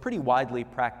 and it was pretty widely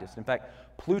practiced. In fact,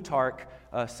 Plutarch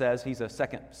says, he's a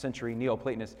 2nd century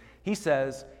Neoplatonist, he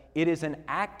says, it is an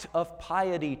act of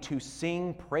piety to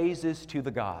sing praises to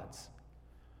the gods.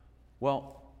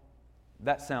 Well,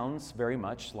 that sounds very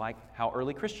much like how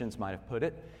early Christians might have put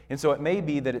it. And so it may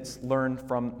be that it's learned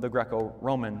from the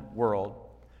Greco-Roman world.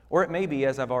 Or it may be,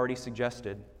 as I've already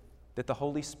suggested, that the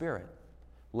Holy Spirit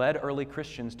led early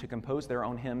Christians to compose their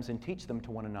own hymns and teach them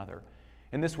to one another.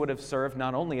 And this would have served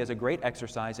not only as a great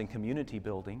exercise in community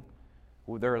building,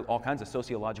 there are all kinds of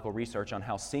sociological research on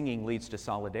how singing leads to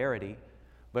solidarity,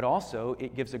 but also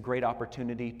it gives a great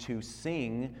opportunity to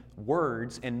sing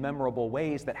words in memorable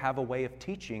ways that have a way of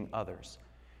teaching others.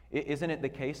 Isn't it the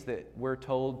case that we're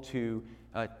told to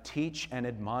teach and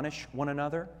admonish one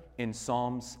another in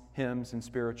psalms, hymns, and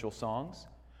spiritual songs?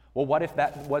 Well, what if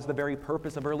that was the very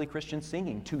purpose of early Christian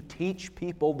singing? To teach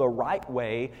people the right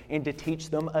way and to teach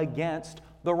them against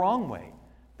the wrong way.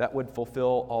 That would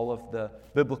fulfill all of the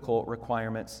biblical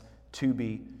requirements, to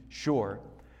be sure.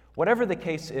 Whatever the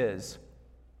case is,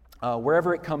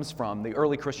 wherever it comes from, the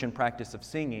early Christian practice of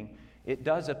singing, it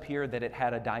does appear that it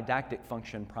had a didactic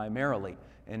function primarily,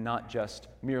 and not just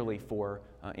merely for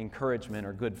encouragement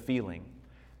or good feeling.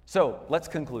 So, let's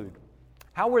conclude.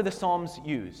 How were the Psalms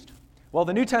used? Well,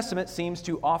 the New Testament seems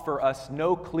to offer us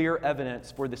no clear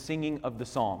evidence for the singing of the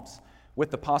Psalms,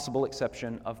 with the possible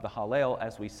exception of the Hallel,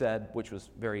 as we said, which was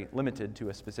very limited to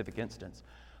a specific instance.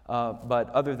 But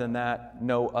other than that,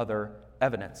 no other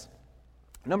evidence.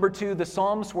 Number two, the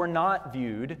Psalms were not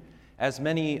viewed, as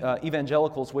many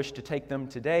evangelicals wish to take them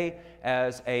today,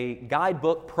 as a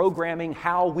guidebook programming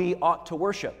how we ought to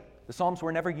worship. The Psalms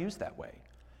were never used that way.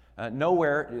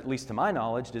 Nowhere, at least to my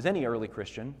knowledge, does any early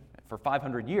Christian, for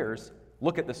 500 years,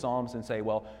 look at the Psalms and say,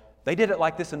 well, they did it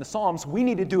like this in the Psalms, we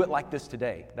need to do it like this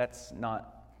today. That's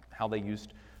not how they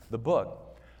used the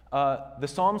book. The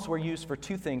Psalms were used for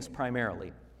two things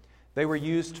primarily. They were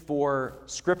used for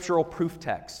scriptural proof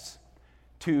texts,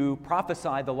 to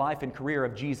prophesy the life and career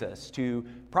of Jesus, to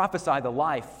prophesy the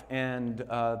life and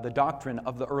the doctrine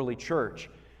of the early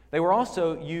church. They were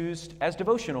also used as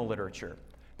devotional literature.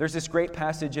 There's this great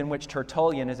passage in which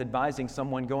Tertullian is advising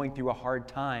someone going through a hard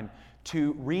time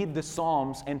to read the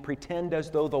Psalms and pretend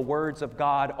as though the words of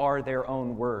God are their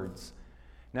own words.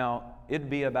 Now,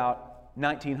 it'd be about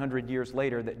 1900 years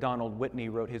later that Donald Whitney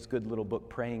wrote his good little book,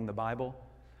 Praying the Bible.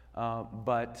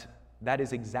 But that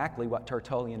is exactly what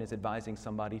Tertullian is advising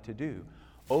somebody to do.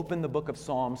 Open the book of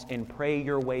Psalms and pray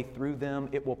your way through them.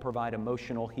 It will provide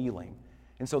emotional healing.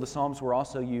 And so the Psalms were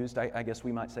also used, I guess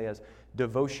we might say, as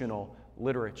devotional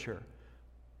literature.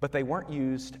 But they weren't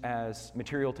used as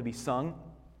material to be sung,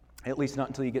 at least not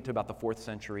until you get to about the 4th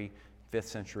century, 5th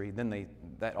century. Then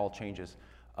that all changes.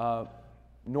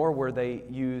 nor were they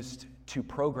used to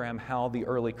program how the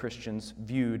early Christians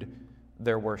viewed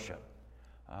their worship.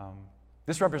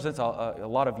 This represents a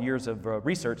lot of years of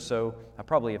research, so I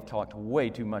probably have talked way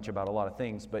too much about a lot of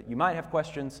things, but you might have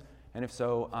questions, and if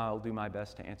so, I'll do my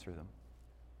best to answer them.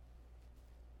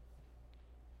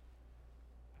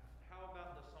 How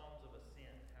about the Psalms of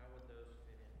Ascent? How would those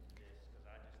fit into this? Because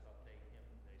I just thought they sung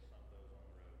those on the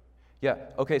road.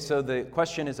 Yeah, okay, so the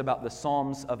question is about the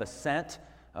Psalms of Ascent,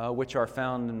 which are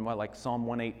found in Psalm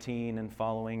 118 and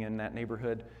following in that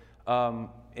neighborhood.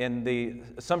 And the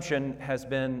assumption has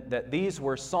been that these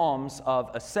were psalms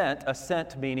of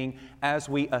ascent meaning as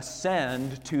we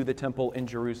ascend to the temple in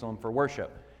Jerusalem for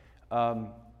worship.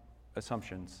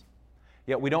 Assumptions.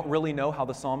 Yet we don't really know how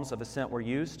the psalms of ascent were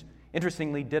used.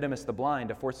 Interestingly, Didymus the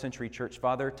Blind, a 4th century church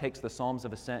father, takes the psalms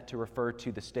of ascent to refer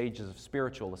to the stages of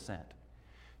spiritual ascent.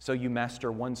 So you master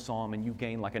one psalm and you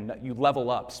gain you level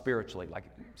up spiritually, like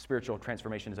spiritual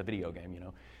transformation is a video game,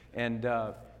 And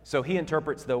so he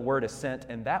interprets the word ascent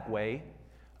in that way,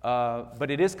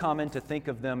 but it is common to think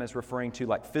of them as referring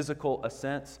to physical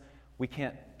ascents. We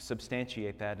can't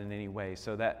substantiate that in any way,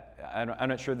 so that I'm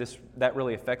not sure that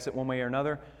really affects it one way or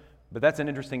another, but that's an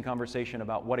interesting conversation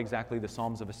about what exactly the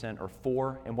Psalms of Ascent are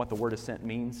for and what the word ascent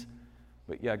means.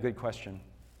 But yeah, good question.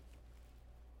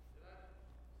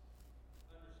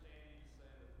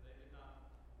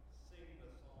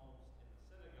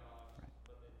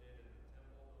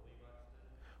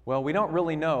 Well, we don't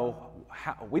really know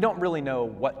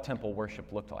what temple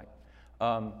worship looked like.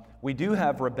 We do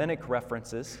have rabbinic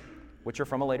references, which are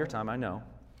from a later time, I know,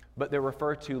 but they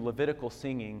refer to Levitical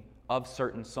singing of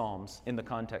certain psalms in the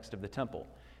context of the temple.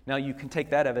 Now, you can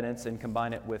take that evidence and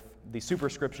combine it with the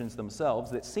superscriptions themselves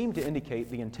that seem to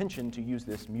indicate the intention to use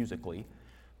this musically,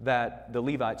 that the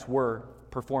Levites were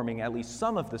performing at least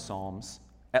some of the psalms,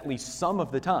 at least some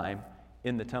of the time,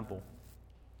 in the temple.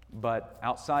 But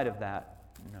outside of that,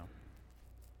 no.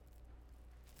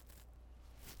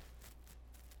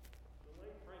 The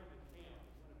late Franklin Camp,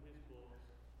 in one of his books,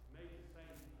 made the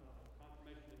same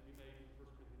confirmation that we made in 1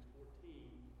 Corinthians 14,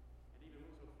 and even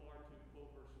went so far to quote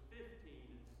verse 15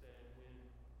 and said, when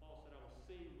Paul said, I will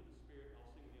sing with the Spirit,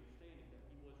 I'll sing with the understanding, that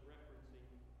he was referencing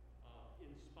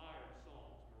inspired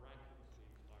songs, miraculously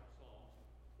inspired songs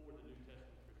for the New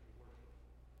Testament Christian worship.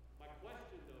 My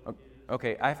question, though, is...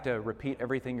 Okay, I have to repeat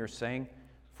everything you're saying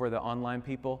for the online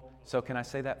people. So can I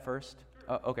say that first?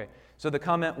 Okay. So the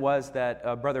comment was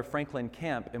that Brother Franklin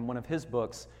Camp, in one of his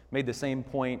books, made the same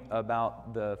point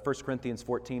about the 1 Corinthians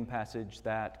 14 passage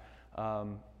that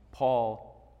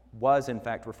Paul was, in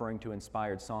fact, referring to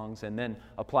inspired songs, and then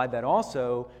applied that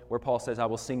also where Paul says, I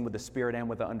will sing with the Spirit and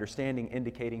with the understanding,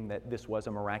 indicating that this was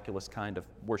a miraculous kind of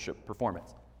worship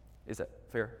performance. Is that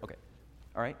fair? Okay.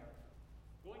 All right.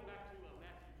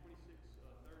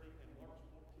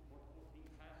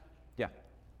 Yeah.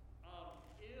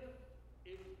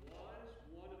 If it was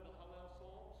one of the Hallel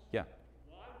Psalms, yeah.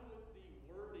 Why would the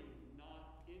wording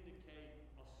not indicate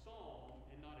a psalm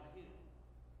and not a hymn?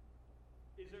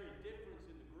 Is there a difference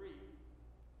in the Greek?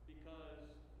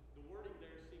 Because the wording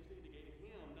there seems to indicate a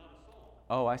hymn, not a psalm.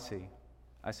 Oh, I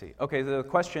see. Okay, the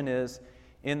question is,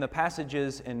 in the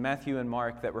passages in Matthew and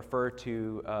Mark that refer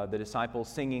to the disciples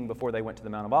singing before they went to the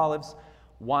Mount of Olives,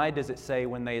 why does it say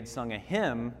when they had sung a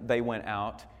hymn, they went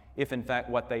out, if in fact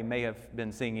what they may have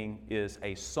been singing is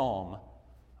a psalm?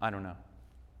 I don't know.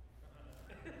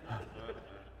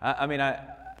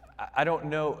 I don't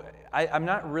know. I'm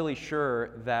not really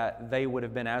sure that they would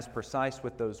have been as precise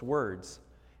with those words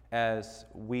as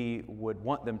we would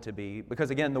want them to be,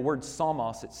 because again, the word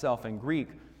psalmos itself in Greek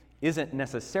isn't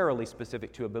necessarily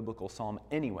specific to a biblical psalm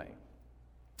anyway.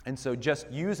 And so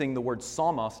just using the word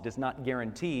psalmos does not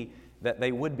guarantee that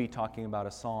they would be talking about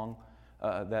a song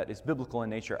that is biblical in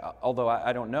nature, although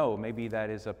I don't know, maybe that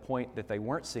is a point that they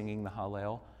weren't singing the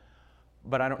Hallel,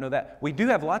 but I don't know that. We do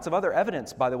have lots of other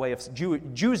evidence, by the way, of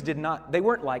Jews they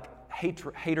weren't like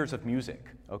haters of music,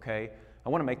 okay? I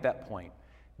want to make that point.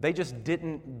 They just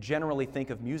didn't generally think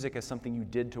of music as something you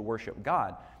did to worship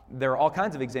God. There are all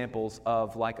kinds of examples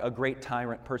of like a great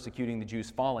tyrant persecuting the Jews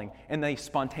falling, and they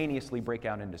spontaneously break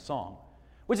out into song,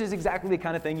 which is exactly the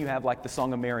kind of thing you have like the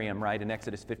Song of Miriam, right, in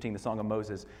Exodus 15, the Song of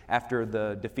Moses, after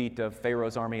the defeat of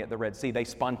Pharaoh's army at the Red Sea. They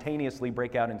spontaneously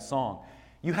break out in song.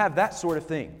 You have that sort of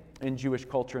thing in Jewish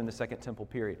culture in the Second Temple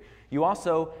period. You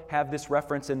also have this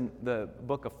reference in the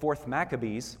book of 4th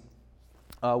Maccabees,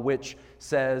 which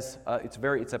says,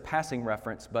 it's a passing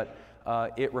reference, but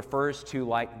it refers to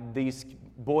like these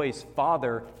boys'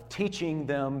 father teaching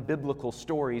them biblical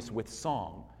stories with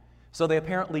song. So they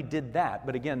apparently did that,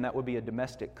 but again, that would be a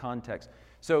domestic context.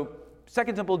 So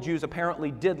Second Temple Jews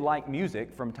apparently did like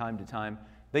music from time to time,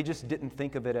 They just didn't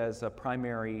think of it as a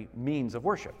primary means of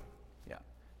worship. Yeah.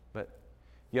 But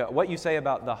yeah, what you say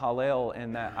about the Hallel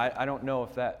and that, I don't know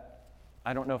if that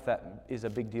is a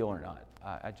big deal or not.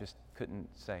 I just couldn't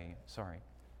say. Sorry.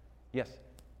 Yes.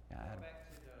 Yeah, Adam. Back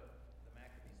to the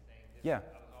Maccabees thing. Yeah.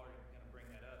 I was already going to bring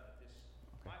that up. This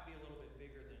might be a little bit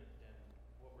bigger than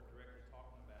what we're directly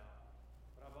talking about.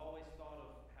 But I've always thought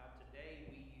of how today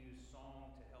we use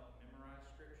song to help memorize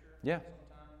scripture. Yeah.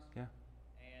 Sometimes. Yeah.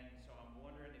 And so I'm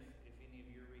wondering if any of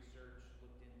your research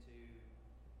looked into,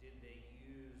 did they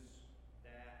use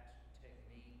that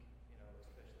technique,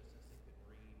 especially since they couldn't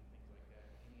read and things like that?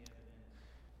 Any evidence?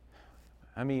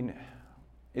 I mean,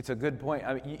 it's a good point.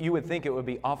 I mean, you would think it would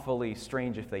be awfully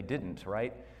strange if they didn't,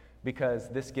 right? Because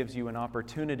this gives you an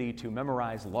opportunity to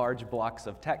memorize large blocks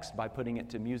of text by putting it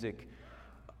to music.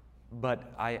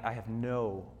 But I have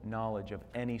no knowledge of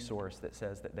any source that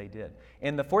says that they did.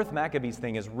 And the fourth Maccabees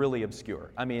thing is really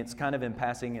obscure. I mean, it's kind of in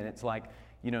passing, and it's like,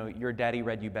 your daddy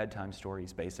read you bedtime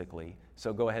stories, basically.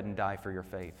 So go ahead and die for your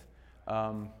faith.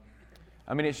 I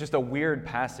mean, it's just a weird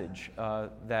passage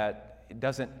that it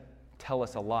doesn't tell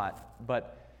us a lot.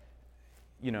 But,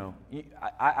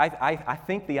 I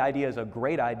think the idea is a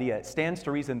great idea. It stands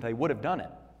to reason they would have done it.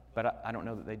 But I don't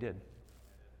know that they did.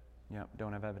 Yeah,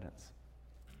 don't have evidence.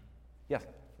 Yes.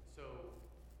 So,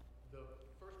 the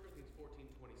 1 Corinthians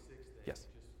 14:26 thing, Yes.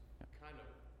 just kind of,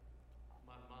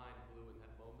 my mind blew in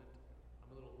that moment. I'm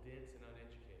a little dense and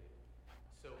uneducated.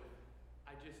 So,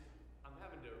 I'm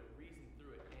having to reason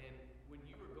through it. And when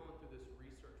you were going through this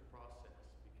research process,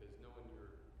 because knowing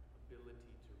your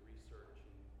ability to research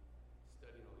and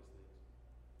studying all these things,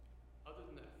 other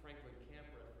than that Franklin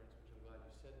Camp reference, which I'm glad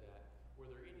you said that,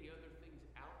 were there any other things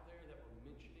out there that were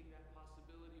mentioning that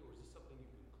possibility, or is this something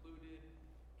you concluded?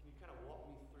 Can you kind of walk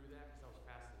me through that? Because I was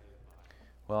fascinated by it.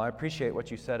 Well, I appreciate what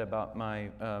you said about my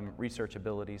research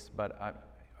abilities, but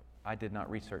I did not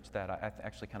research that. I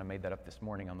actually kind of made that up this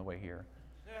morning on the way here.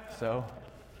 So,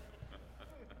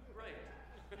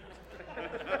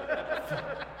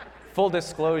 full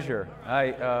disclosure,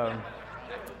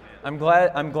 I'm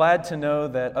glad to know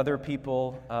that other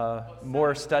people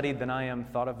more studied than I am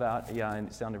thought about. Yeah, and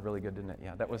it sounded really good, didn't it?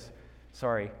 Yeah, that was.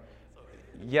 Sorry.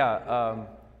 Yeah,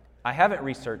 I haven't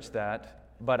researched that,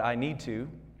 but I need to.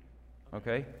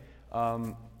 Okay.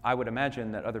 I would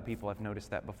imagine that other people have noticed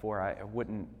that before. I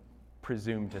wouldn't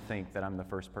presume to think that I'm the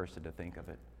first person to think of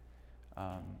it.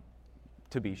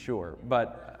 To be sure,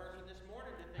 but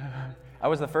I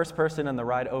was the first person on the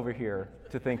ride over here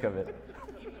to think of it.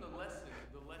 Even the lesson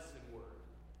word.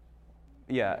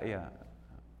 Yeah. Okay.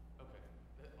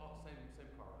 Same car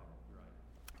ride. Right.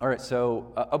 All right.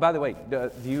 So, by the way,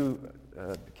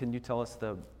 can you tell us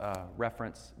the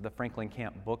reference, the Franklin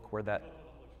Camp book, where the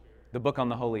book on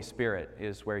the Holy Spirit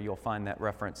is where you'll find that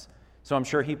reference. So I'm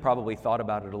sure he probably thought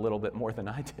about it a little bit more than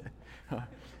I did.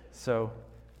 So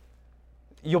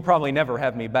you'll probably never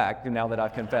have me back now that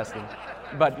I've confessed it.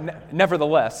 But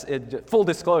nevertheless, full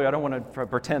disclosure, I don't want to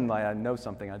pretend like I know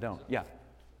something I don't. Yeah. As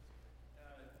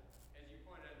you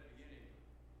pointed out at the beginning,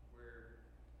 where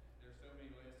there's so many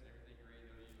lists and everything you read,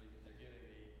 they're getting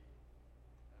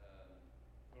a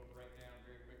little breakdown,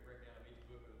 very quick breakdown of each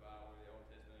book of the Bible, where the Old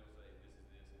Testament will say this is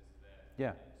this, this is that.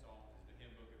 Yeah. And Psalms is the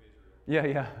hymn book of Israel. Yeah.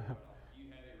 Do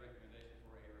you have a recommendation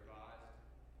for a revised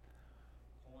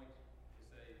point to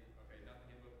say, okay, not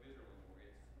the hymn book of Israel anymore,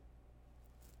 it's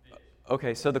this?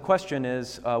 Okay, so the question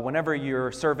is, whenever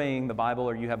you're surveying the Bible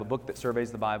or you have a book that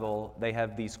surveys the Bible, they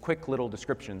have these quick little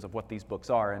descriptions of what these books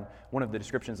are. And one of the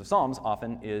descriptions of Psalms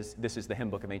often is, this is the hymn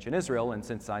book of ancient Israel. And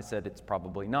since I said it's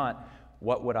probably not,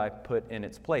 what would I put in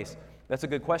its place? That's a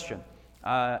good question.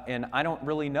 And I don't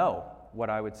really know what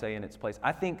I would say in its place.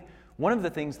 I think one of the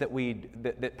things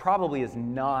that probably is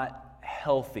not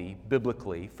healthy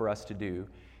biblically for us to do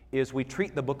is we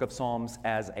treat the book of Psalms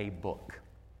as a book,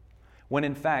 when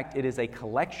in fact it is a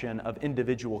collection of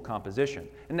individual composition.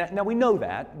 And now we know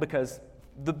that because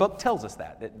the book tells us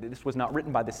that this was not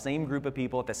written by the same group of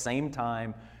people at the same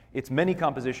time. It's many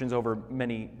compositions over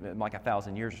like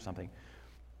 1,000 years or something.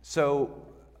 So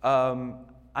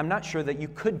I'm not sure that you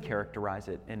could characterize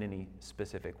it in any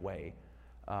specific way.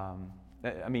 I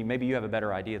mean, maybe you have a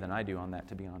better idea than I do on that,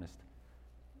 to be honest.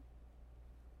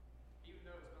 Even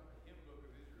though it's not the hymn book of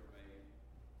Israel, maybe,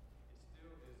 it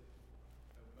still is,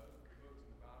 of most of the books in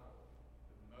the Bible,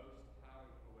 the most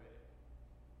highly poetic.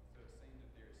 So it seems that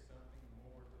there's something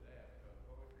more to that, because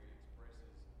poetry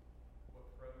expresses what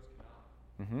prose cannot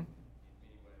Mm-hmm. in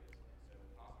many ways. And so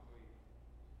possibly,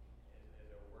 as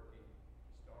a working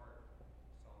start,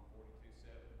 Psalm 42:7,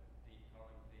 deep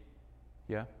calling deep.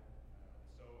 Yeah.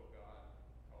 The soul of God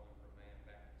calling for man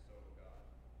back to the soul of God,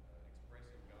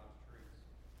 expressing God's truths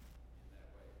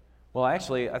Well,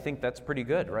 actually, I think that's pretty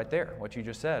good right there, what you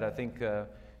just said. I think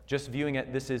just viewing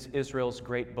it, this is Israel's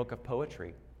great book of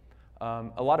poetry.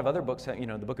 A lot of other books,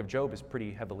 the book of Job is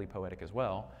pretty heavily poetic as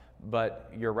well.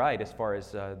 But you're right, as far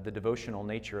as the devotional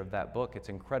nature of that book, it's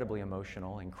incredibly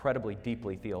emotional, incredibly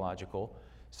deeply theological.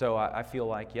 So I feel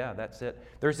like, yeah, that's it.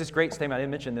 There's this great statement, I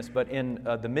didn't mention this, but in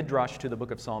the Midrash to the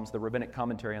book of Psalms, the rabbinic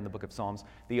commentary on the book of Psalms,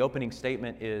 the opening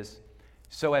statement is,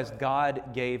 "So as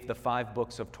God gave the 5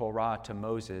 books of Torah to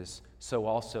Moses, so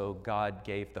also God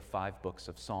gave the 5 books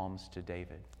of Psalms to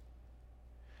David."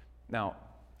 Now,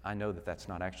 I know that that's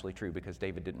not actually true because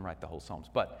David didn't write the whole Psalms,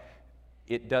 but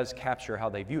it does capture how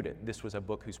they viewed it. This was a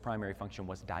book whose primary function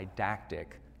was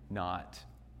didactic, not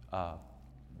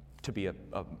to be a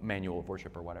manual of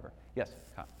worship or whatever. Yes,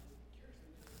 Kyle. Does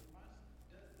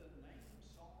the name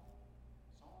Psalms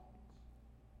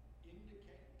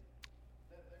indicate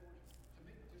that they were, to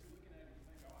me, just looking at it, you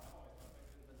think, I always thought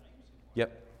the name seemed like. Yep.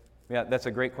 Yeah, that's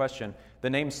a great question. The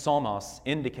name psalmos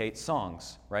indicates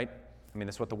songs, right? I mean,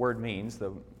 that's what the word means.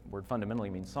 The word fundamentally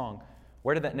means song.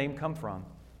 Where did that name come from?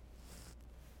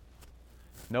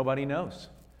 Nobody knows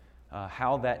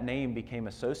how that name became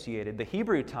associated. The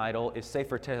Hebrew title is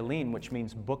Sefer Tehillim, which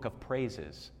means book of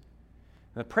praises.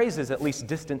 The praises at least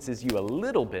distances you a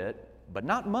little bit, but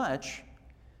not much,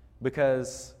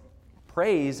 because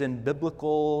praise in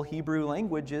biblical Hebrew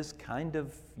language is kind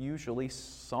of usually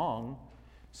song.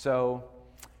 So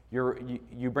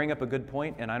you bring up a good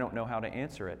point, and I don't know how to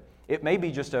answer it. It may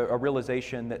be just a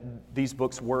realization that these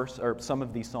books were, or some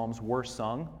of these psalms were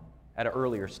sung at an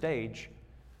earlier stage.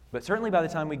 But certainly by the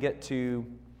time we get to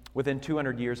within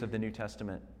 200 years of the New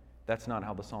Testament, that's not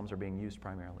how the Psalms are being used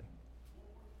primarily.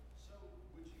 So,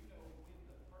 would you know when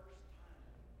the first time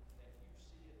that you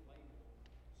see it labeled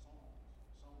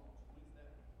Psalms,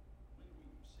 when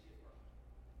we see it first?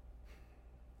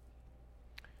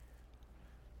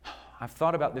 I've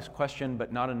thought about this question,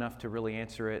 but not enough to really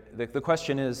answer it. The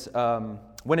question is,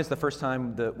 when is the first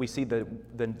time that we see the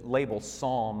label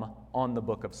Psalm on the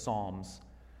book of Psalms?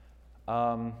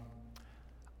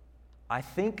 I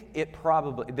think it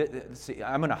probably,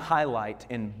 I'm going to highlight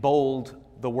in bold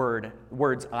the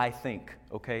words I think,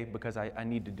 okay, because I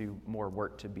need to do more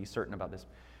work to be certain about this.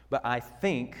 But I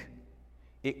think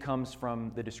it comes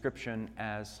from the description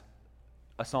as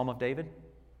a Psalm of David.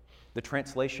 The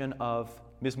translation of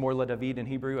Mizmor LeDavid in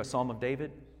Hebrew, a Psalm of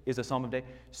David, is a Psalm of David.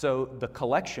 So the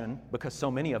collection, because so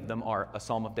many of them are a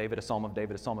Psalm of David, a Psalm of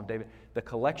David, a Psalm of David, the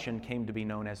collection came to be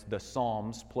known as the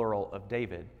Psalms, plural, of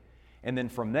David. And then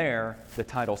from there, the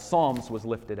title Psalms was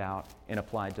lifted out and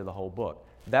applied to the whole book.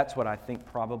 That's what I think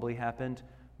probably happened,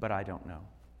 but I don't know.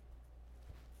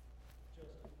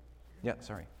 Justin, Yeah,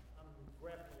 sorry. I'm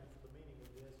grappling for the meaning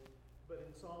of this, but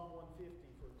in Psalm 150,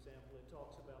 for example, it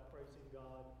talks about praising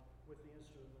God with the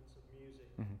instruments of music.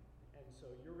 Mm-hmm. And so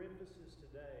your emphasis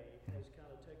today has kind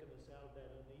of taken us out of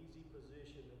that uneasy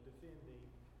position of defending,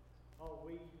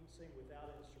 we sing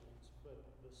without instruments, but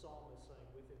the psalmist sang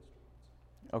with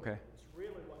instruments. Okay. It's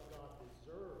really what God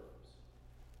deserves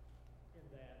in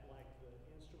that, like the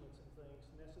instruments and things,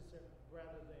 necessary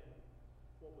rather than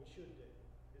what we should do.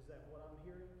 Is that what I'm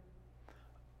hearing?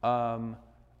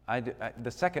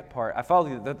 The second part, I follow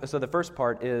you. So the first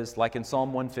part is like in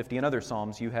Psalm 150 and other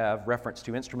Psalms, you have reference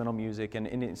to instrumental music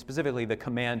and specifically the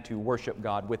command to worship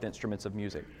God with instruments of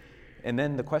music. And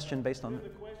then the question based on... The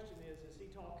question is he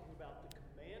talking about the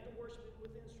command to worship it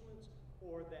with instruments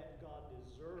or that God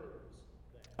deserves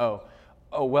that?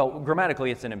 Oh, well, grammatically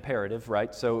it's an imperative,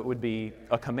 right? So it would be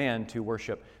a command to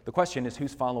worship. The question is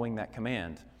who's following that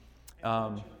command? Your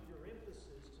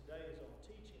emphasis today is on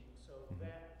teaching, so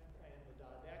that and the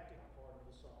didactic part of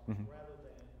the psalm rather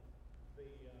than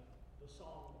the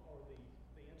song or the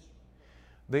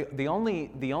instrument.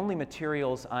 The only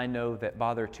materials I know that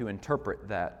bother to interpret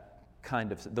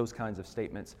those kinds of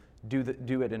statements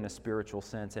do it in a spiritual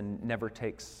sense and never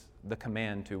takes the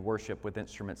command to worship with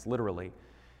instruments literally.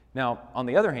 Now, on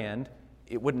the other hand,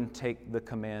 it wouldn't take the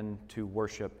command to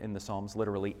worship in the Psalms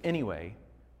literally anyway,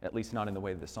 at least not in the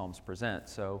way the Psalms present.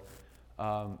 So,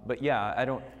 but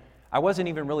yeah, I wasn't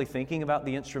even really thinking about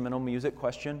the instrumental music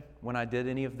question when I did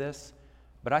any of this,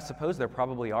 but I suppose there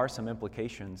probably are some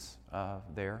implications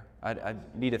there. I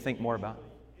need to think more about.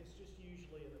 It's just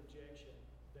usually an objection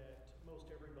that most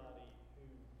everybody who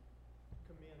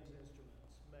commends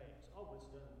instruments makes. It's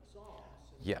done in the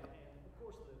Psalms. Yeah. And of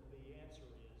course the answer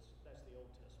is that's the Old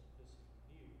Testament, this is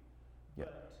new. Yeah.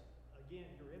 But again,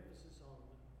 your emphasis on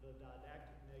the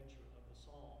didactic nature of the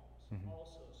Psalms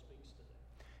also speaks to that.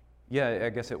 Yeah, I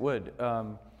guess it would.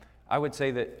 I would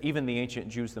say that even the ancient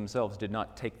Jews themselves did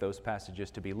not take those passages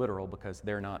to be literal because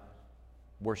they're not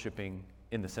worshiping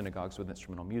in the synagogues with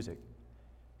instrumental music.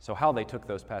 So how they took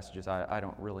those passages, I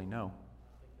don't really know.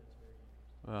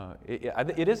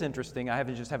 It is interesting. I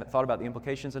just haven't thought about the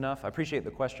implications enough. I appreciate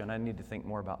the question. I need to think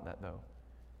more about that, though.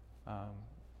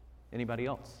 Anybody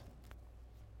else?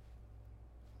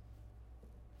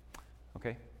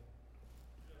 Okay.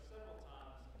 Several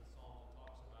times in the Psalms it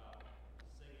talks about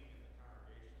singing in the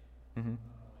congregation. Mm-hmm.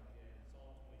 Like in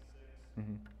Psalm 26,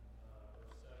 Mm-hmm.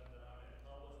 verse 7, that I may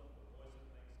publish with the voice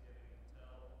of thanksgiving and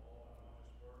tell all thy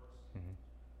wondrous works. Mm-hmm.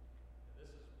 And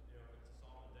this is, if it's a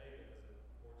Psalm of David, as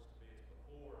it works to be, it's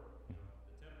before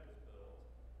the temple's built.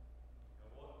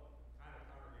 What kind of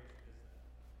congregation is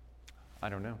that? I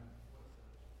don't know.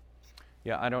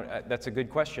 Yeah, I don't. That's a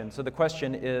good question. So the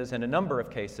question is, in a number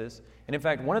of cases, and in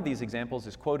fact, one of these examples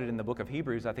is quoted in the book of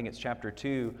Hebrews. I think it's chapter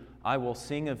 2. I will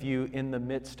sing of you in the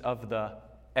midst of the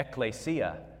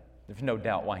ecclesia. There's no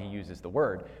doubt why he uses the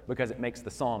word, because it makes the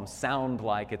psalm sound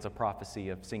like it's a prophecy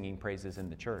of singing praises in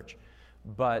the church.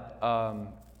 But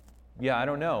yeah, I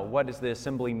don't know. What does the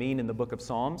assembly mean in the book of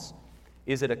Psalms?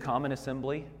 Is it a common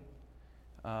assembly?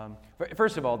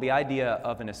 First of all, the idea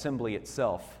of an assembly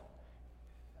itself.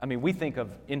 I mean, we think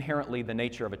of inherently the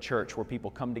nature of a church where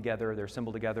people come together, they're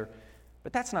assembled together,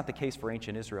 but that's not the case for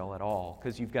ancient Israel at all,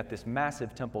 because you've got this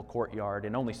massive temple courtyard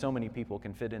and only so many people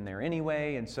can fit in there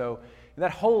anyway, and so that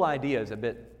whole idea is a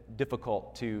bit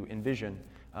difficult to envision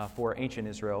for ancient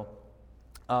Israel.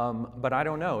 But I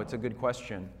don't know, it's a good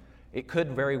question. It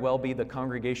could very well be the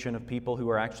congregation of people who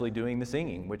are actually doing the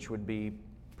singing, which would be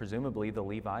presumably the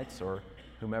Levites or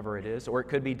whomever it is, or it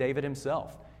could be David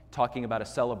himself, talking about a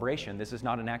celebration. This is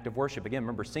not an act of worship. Again,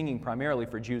 remember, singing primarily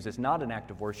for Jews is not an act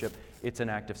of worship. It's an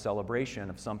act of celebration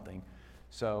of something.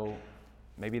 So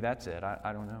maybe that's it.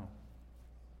 I don't know.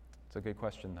 It's a good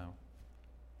question, though.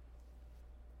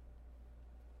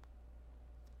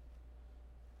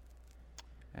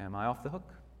 Am I off the hook?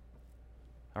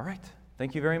 All right.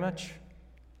 Thank you very much.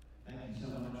 Thank you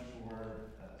so much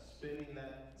for spending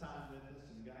that